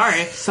 don't be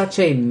sorry. Such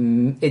a...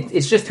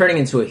 it's just turning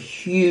into a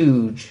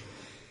huge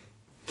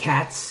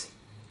cats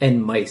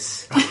and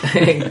mice.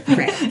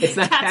 It's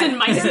not Cats and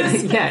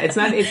mice. Yeah, it's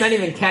not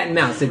even cat and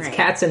mouse. It's Right.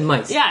 cats and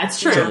mice. Yeah, it's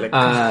true.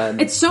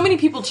 It's so many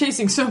people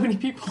chasing so many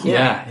people.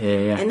 Yeah.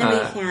 And then we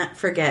can't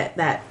forget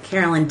that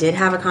Carolyn did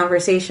have a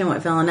conversation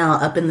with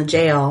Villanelle up in the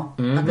jail,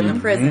 up in the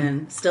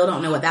prison. Still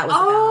don't know what that was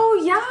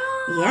Oh, yeah. about.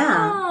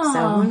 Yeah.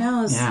 So who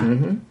knows?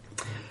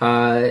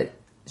 Yeah.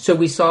 So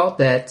we saw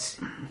that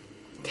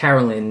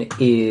Carolyn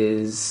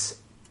is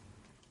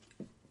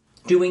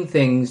doing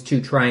things to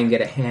try and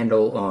get a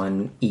handle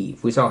on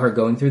Eve. We saw her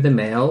going through the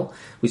mail.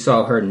 We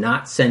saw her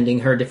not sending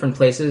her different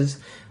places.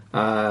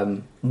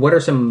 What are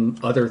some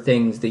other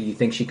things that you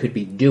think she could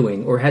be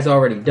doing or has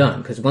already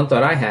done? Because one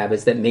thought I have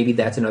is that maybe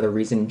that's another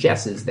reason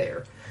Jess is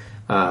there.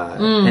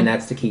 And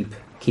that's to keep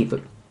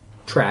a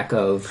track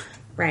of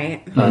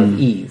Right.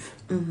 Eve.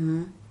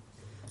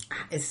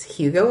 Is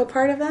Hugo a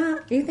part of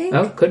that, you think?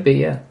 Oh, could be,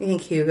 yeah. You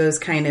think Hugo's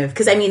kind of...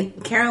 Because, I mean,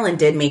 Carolyn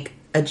did make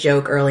a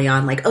joke early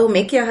on, like, oh,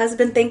 make your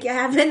husband think you're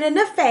having an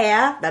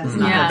affair. That is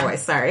not Yeah. her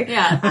voice, sorry.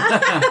 Yeah.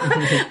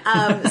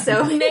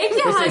 So Make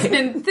your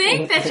husband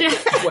think that you're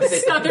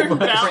Southern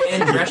Belle.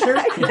 Fran Drescher?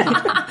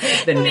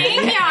 The Make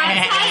name? your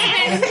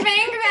husband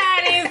think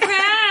that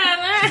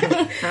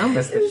he's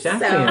Mr.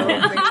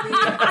 Champion.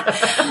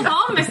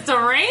 Oh,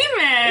 Mr.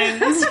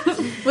 Raymond.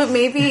 But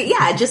maybe,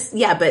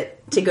 but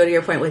to go to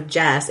your point with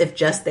Jess, if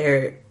Jess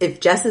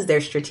is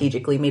there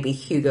strategically, maybe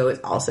Hugo is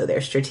also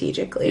there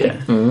strategically.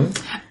 Yeah.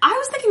 I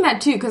was thinking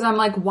that too, because I'm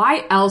like,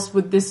 why else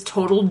would this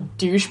total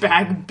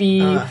douchebag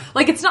be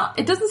like?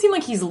 It doesn't seem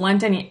like he's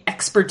lent any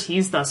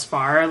expertise thus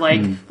far.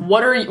 Like,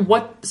 what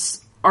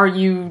are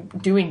you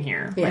doing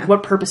here? Yeah. Like,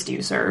 what purpose do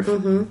you serve?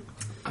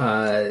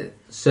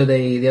 So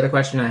the other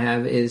question I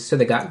have is, so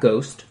they got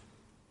Ghost.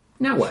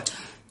 Now what?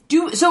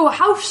 So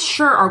how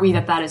sure are we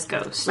that is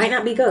Ghost? Might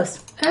not be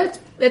Ghost.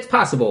 It's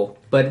possible,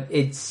 but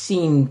it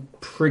seemed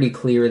pretty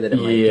clear that it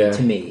might be,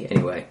 to me,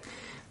 anyway.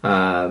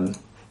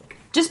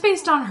 Just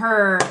based on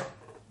her,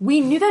 we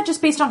knew that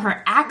just based on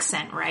her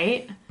accent,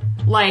 right?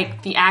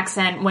 Like, the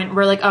accent, when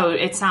we're like, oh,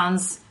 it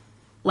sounds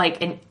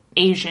like an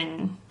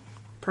Asian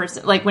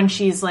person. Like, when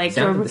she's like,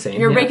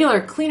 your regular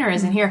cleaner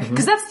isn't here.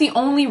 Because that's the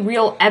only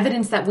real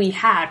evidence that we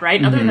had,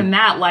 right? Other than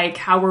that, like,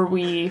 how were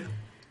we...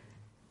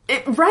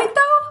 right,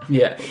 though?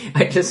 Yeah.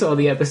 I just saw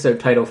the episode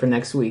title for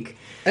next week.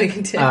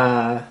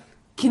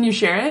 Can you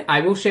share it?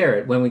 I will share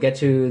it when we get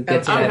to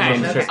that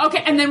moment.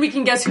 Okay, and then we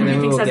can guess who we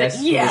think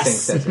says it.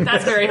 Yes,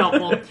 that's very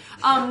helpful. But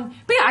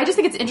yeah, I just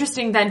think it's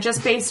interesting that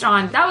just based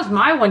on that was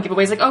my one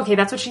giveaway. It's like, okay,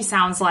 that's what she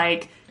sounds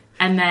like,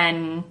 and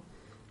then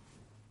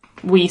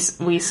we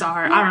saw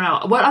her. I don't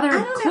know what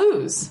other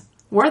clues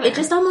were there. It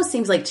just almost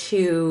seems like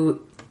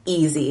too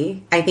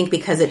easy. I think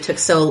because it took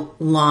so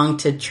long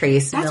to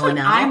trace Villanelle. That's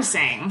what I'm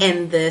saying.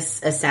 And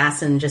this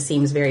assassin just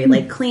seems very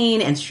like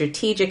clean and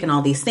strategic and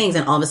all these things.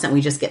 And all of a sudden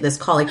we just get this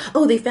call like,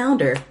 oh, they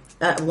found her.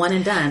 One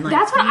and done. Like,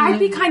 that's what I'd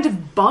be kind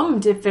of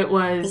bummed if it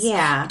was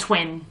Yeah.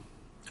 twin.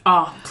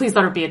 Oh, please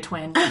let her be a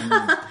twin.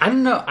 I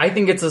don't know. I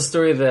think it's a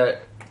story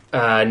that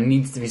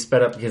needs to be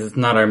sped up because it's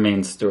not our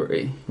main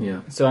story.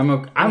 Yeah. So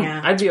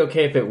I'd be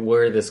okay if it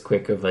were this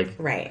quick of like,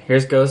 Right.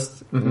 here's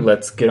Ghost,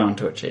 let's get on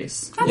to a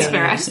chase. That's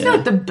fair. I just feel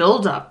like the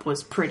build-up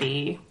was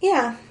pretty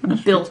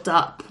built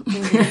up.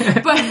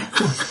 But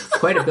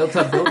Quite a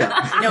built-up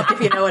build-up. No, if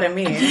you know what I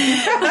mean.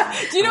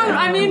 do you know what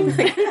I mean?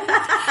 But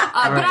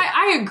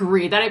I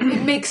agree that it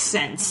makes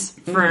sense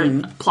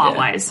for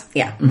plot-wise.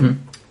 Yeah.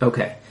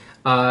 Okay.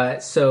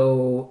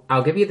 So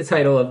I'll give you the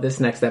title of this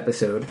next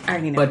episode. I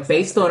already know. But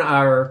based on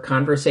our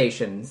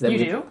conversations that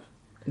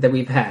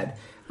we've had,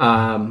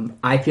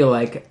 I feel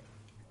like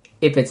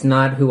if it's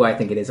not who I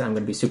think it is, I'm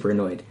going to be super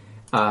annoyed.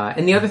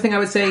 And the other thing I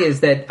would say is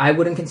that I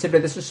wouldn't consider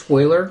this a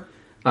spoiler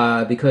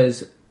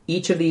because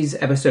each of these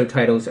episode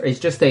titles is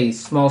just a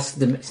small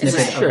snippet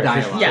of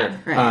dialogue. Yeah.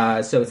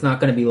 Right. So it's not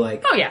going to be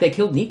like, they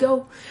killed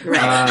Nico?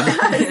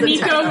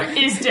 Nico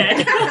is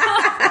dead.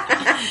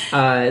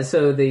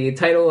 So the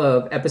title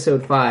of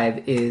episode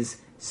 5 is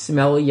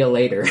Smell Ya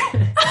Later.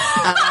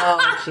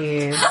 Oh,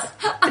 jeez.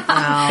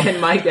 Wow. And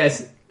my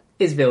guess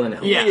is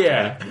Villanelle.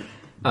 Yeah.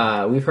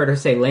 We've heard her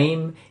say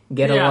lame,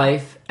 get a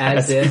life,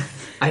 as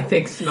if. I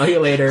think Smell Ya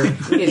Later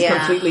is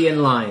completely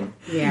in line.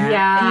 Yeah.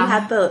 Yeah. And you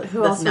had the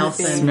else would it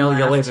Nelson be? Smell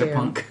your laugh, laser, too.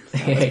 punk.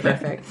 That was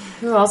perfect.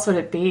 Who else would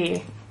it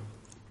be?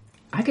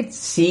 I could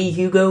see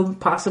Hugo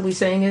possibly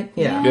saying it.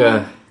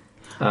 Yeah.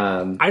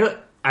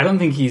 I don't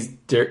think he's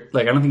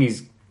I don't think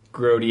he's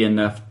grody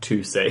enough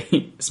to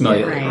say smell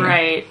you later.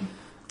 Right.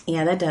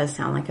 Yeah, that does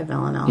sound like a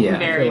Villanelle. Yeah.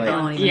 Very I feel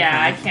good. like-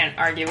 Yeah, I can't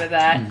argue with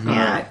that.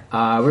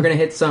 Yeah. We're going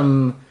to hit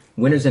some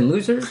winners and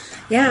losers.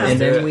 Yeah. And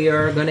do then it. we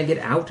are going to get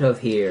out of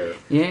here.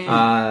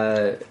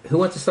 Yeah. Who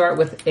wants to start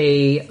with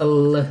a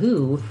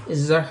who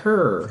is a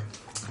her?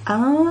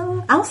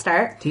 I'll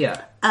start.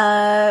 Tia.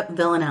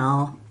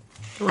 Villanelle.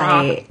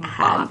 I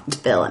had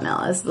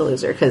Villanelle as the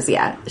loser because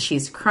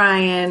she's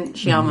crying.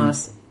 She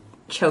almost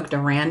choked a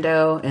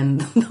rando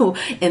and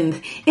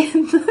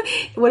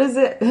what is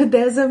it?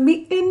 There's a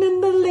meeting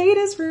in the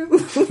latest room.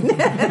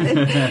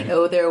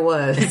 Oh, there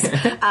was. Is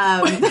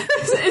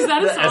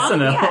that a song?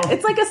 SNL. Yeah,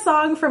 it's like a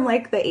song from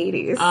like the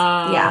 80s.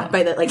 Yeah,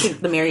 by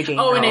the Mary Jane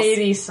Oh, an Girls.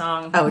 80s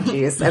song. Oh,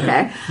 jeez.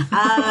 Okay.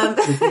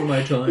 Before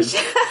my time.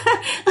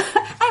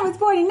 I was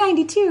born in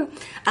 92.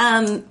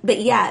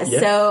 But yeah,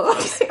 so...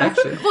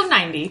 Actually. Well,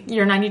 90.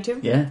 You're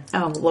 92? Yeah.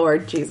 Oh,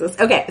 Lord Jesus.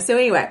 Okay, so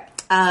anyway.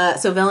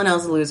 So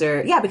Villanelle's a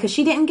loser. Yeah, because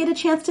she didn't get a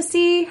chance to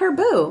see her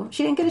boo.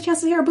 She didn't get a chance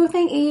to see her boo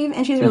thing, Eve,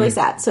 and she's really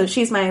sad. So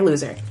she's my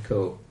loser.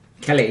 Cool.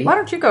 Kelly. Why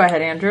don't you go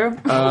ahead, Andrew?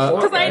 Because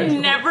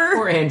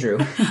Or Andrew.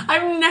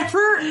 I'm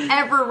never,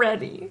 ever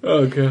ready.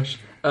 Oh gosh.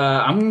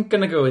 I'm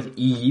gonna go with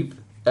Eve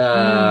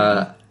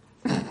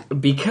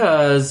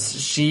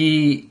because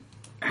she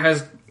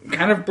has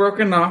kind of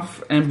broken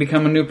off and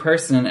become a new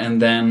person,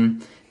 and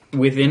then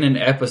within an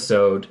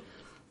episode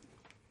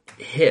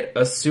hit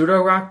a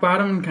pseudo rock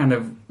bottom and kind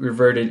of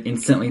reverted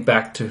instantly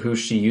back to who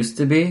she used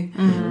to be,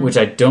 which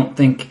I don't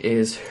think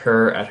is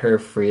her at her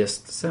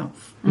freest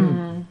self.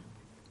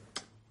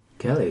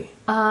 Kelly.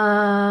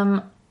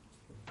 I'm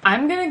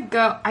gonna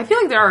go. I feel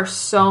like there are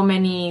so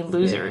many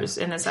losers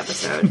in this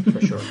episode. For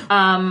sure.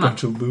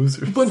 Bunch of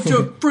losers. Bunch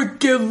of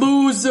freaking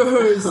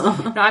losers.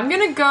 No, I'm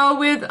gonna go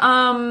with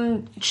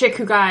chick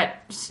who got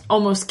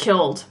almost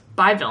killed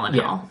by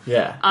Villanelle.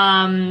 Yeah.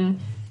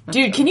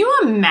 Dude, can you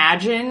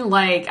imagine,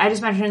 like, I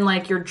just imagine,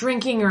 like, you're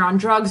drinking, you're on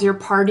drugs, you're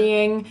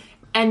partying,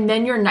 and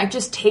then your night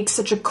just takes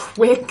such a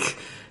quick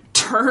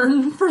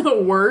turn for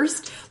the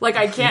worst. Like,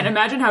 I can't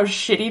imagine how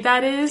shitty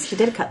that is. She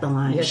did cut the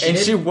line. Yeah, And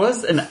she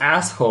was an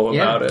asshole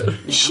about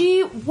it.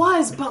 She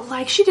was, but,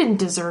 like, she didn't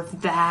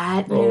deserve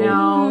that, you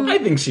know? I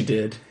think she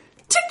did.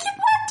 To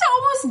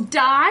almost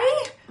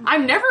die?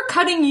 I'm never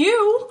cutting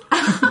you.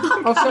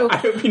 Also, I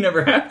hope you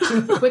never have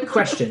to. quick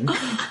question.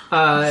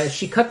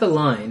 She cut the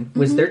line.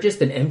 Was there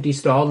just an empty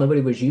stall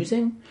nobody was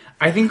using?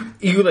 I think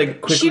you,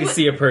 like, quickly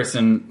see a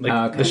person,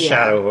 like, the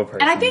shadow of a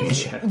person. And I think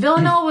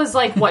Villanelle was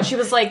like, what? She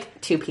was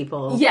like, Two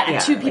people.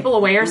 two people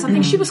away or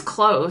something. She was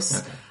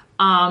close.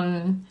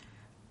 Okay.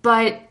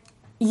 But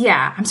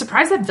yeah, I'm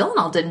surprised that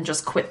Villanelle didn't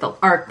just cut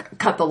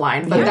the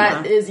line. But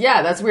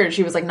that's weird.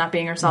 She was like not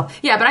being herself.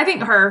 Yeah, but I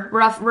think her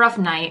rough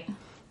night.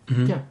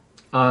 Yeah.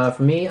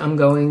 For me, I'm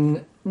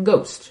going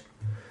Ghost.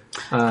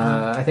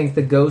 I think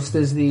the Ghost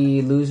is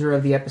the loser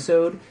of the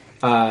episode.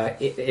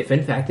 If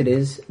in fact it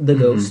is the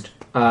Ghost,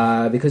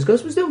 because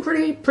Ghost was doing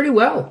pretty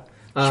well.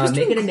 She was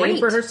making a name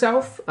for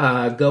herself.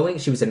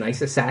 She was a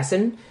nice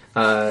assassin.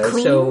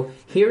 So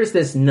here's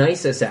this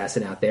nice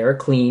assassin out there,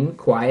 clean,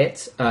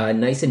 quiet,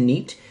 nice and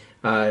neat,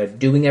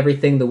 doing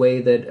everything the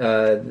way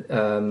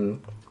that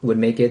would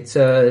make it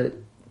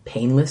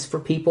painless for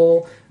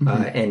people,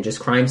 and just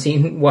crime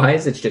scene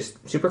wise, it's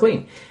just super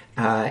clean,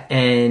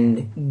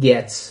 and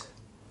gets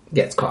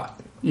caught.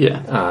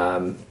 Yeah.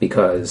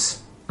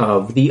 Because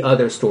of the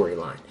other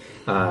storyline.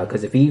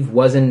 Because if Eve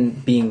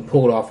wasn't being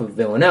pulled off of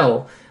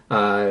Villanelle,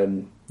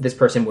 this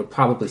person would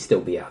probably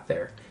still be out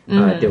there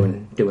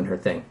doing her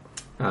thing.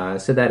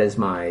 So that is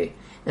my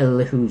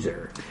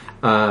loser.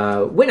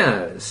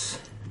 Winners,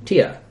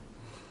 Tia.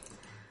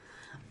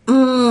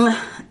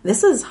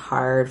 This is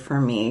hard for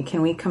me.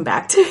 Can we come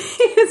back to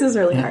this? Is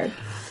really hard.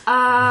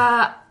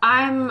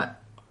 I'm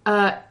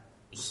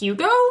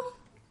Hugo.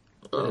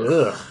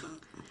 Ugh.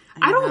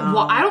 I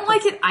don't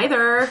like it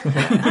either.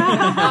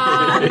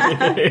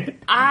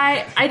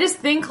 I just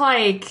think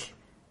like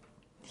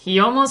he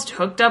almost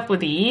hooked up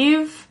with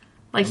Eve.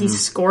 Like he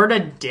scored a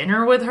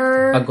dinner with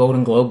her. A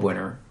Golden Globe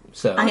winner.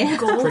 So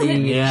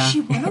Yeah. She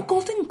won a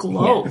Golden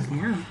Globe.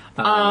 Yeah.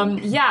 And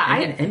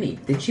an Emmy.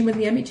 Did she win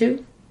the Emmy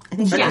too? I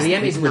think The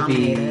Emmys would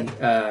be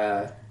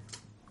nominated.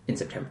 in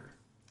September.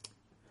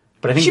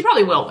 But I think She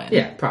probably will win.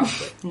 Yeah, probably.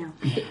 Yeah.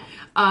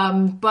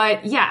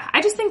 But yeah,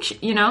 I just think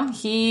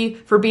he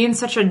for being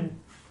such a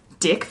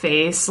dick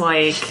face,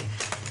 like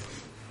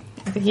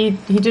I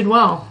think he did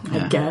well.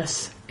 I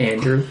guess.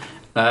 Andrew.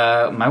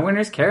 my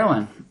winner's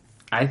Carolyn.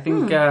 I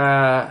think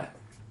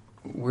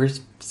we're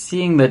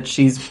seeing that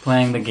she's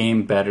playing the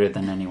game better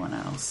than anyone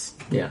else.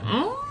 Yeah.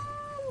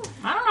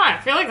 I don't know. I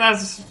feel like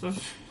that's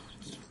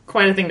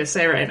quite a thing to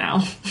say right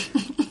now.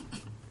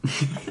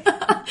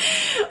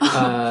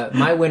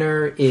 My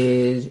winner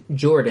is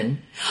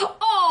Jordan.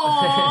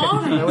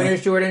 Aww. My winner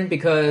is Jordan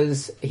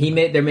because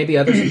there may be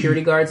other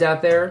security guards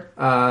out there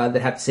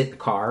that have to sit in the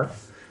car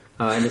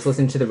and just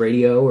listen to the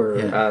radio or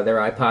their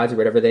iPods or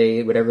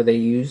whatever they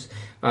use.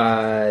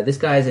 This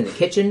guy's in the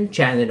kitchen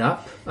chatting it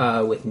up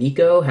with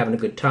Nico, having a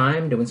good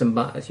time, doing some.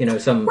 Were they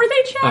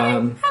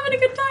chatting? Having a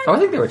good time? Oh, I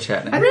think they were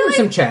chatting. I think there was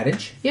some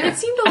chattage. Yeah, It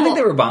seemed a I think little.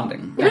 they were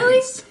bonding.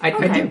 Really?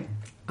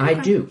 I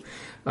do.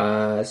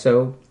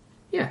 So,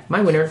 yeah,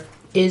 my winner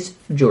is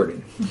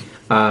Jordan.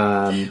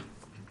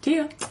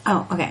 Tia.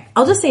 Oh, okay.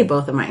 I'll just say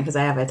both of mine because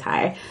I have a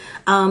tie.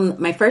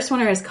 My first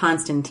winner is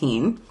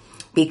Constantine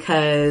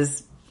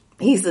because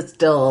he's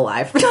still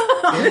alive,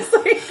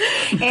 honestly.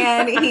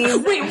 And he's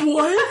Wait,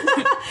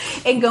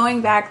 what? and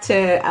going back to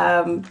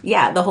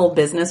the whole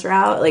business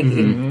route, like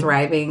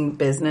thriving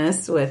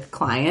business with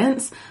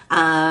clients.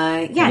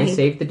 He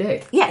saved the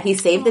day. Yeah, he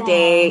saved the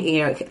day.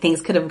 You know,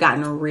 things could have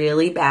gotten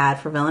really bad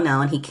for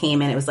Villanelle, and he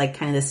came in. It was like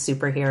kind of this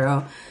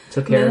superhero.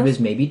 Took care of his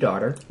maybe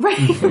daughter. Right.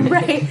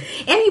 And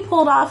he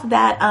pulled off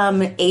that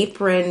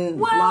apron,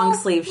 long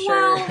sleeve shirt.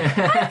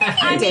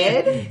 I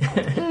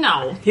did.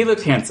 No. He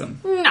looked handsome.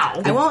 No.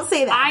 I won't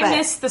say that. I but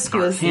missed the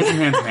scarf.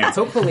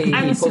 Handsome. Hopefully,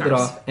 I he miss pulled it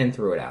stars. off and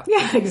threw it out.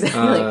 Yeah,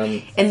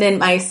 exactly. And then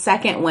my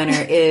second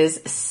winner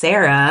is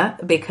Sarah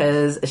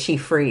because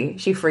she's free.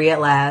 She's free at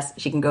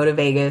last. She can go to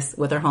Vegas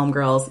with her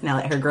homegirls now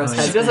that her gross She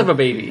husband. does have a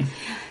baby.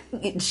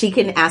 She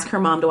can ask her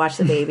mom to watch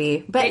the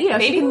baby, but she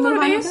Baby can can go move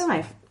to on with Vegas? her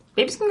life.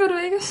 Babies can go to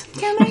Vegas.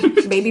 Can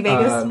they? Baby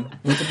Vegas.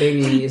 Once the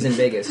baby is in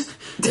Vegas,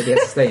 they get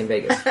to stay in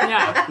Vegas.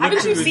 Yeah.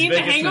 Haven't you who's seen The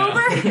Vegas now.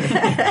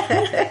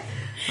 Hangover?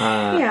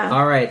 Yeah.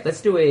 All right, let's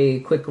do a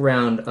quick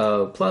round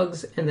of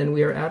plugs, and then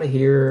we are out of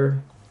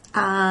here.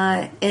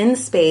 In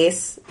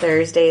Space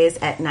Thursdays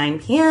at 9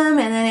 p.m.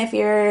 And then if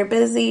you're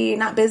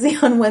not busy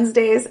on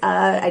Wednesdays,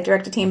 I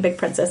direct a team Big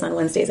Princess on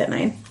Wednesdays at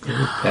 9.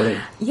 Kelly.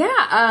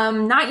 Yeah,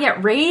 Not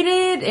Yet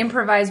Rated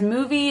improvised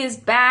movie is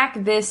back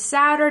this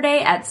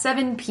Saturday at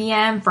 7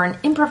 p.m. for an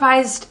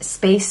improvised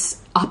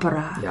space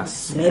opera.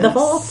 Yes. May the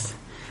 4th.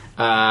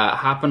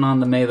 Hopping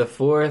on the May the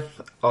 4th.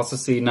 Also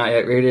see Not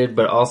Yet Rated,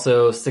 but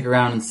also stick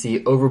around and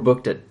see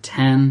Overbooked at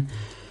 10.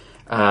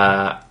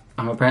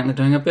 I'm apparently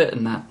doing a bit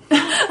in that.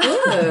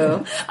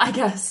 I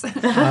guess.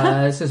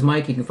 This is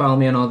Mike. You can follow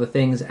me on all the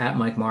things at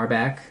Mike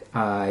Marbach.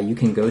 You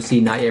can go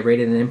see Not Yet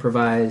Rated and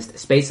Improvised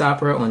Space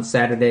Opera on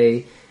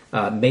Saturday,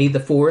 May the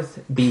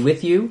 4th. Be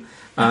with you.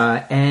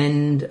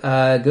 And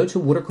go to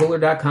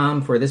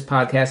watercooler.com for this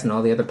podcast and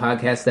all the other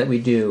podcasts that we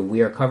do.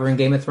 We are covering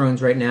Game of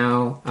Thrones right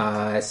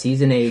now,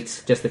 season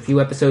 8, just a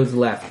few episodes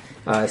left.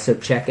 So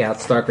check out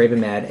Stark Raven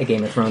Mad, a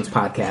Game of Thrones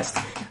podcast.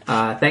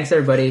 Thanks,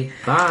 everybody.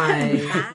 Bye.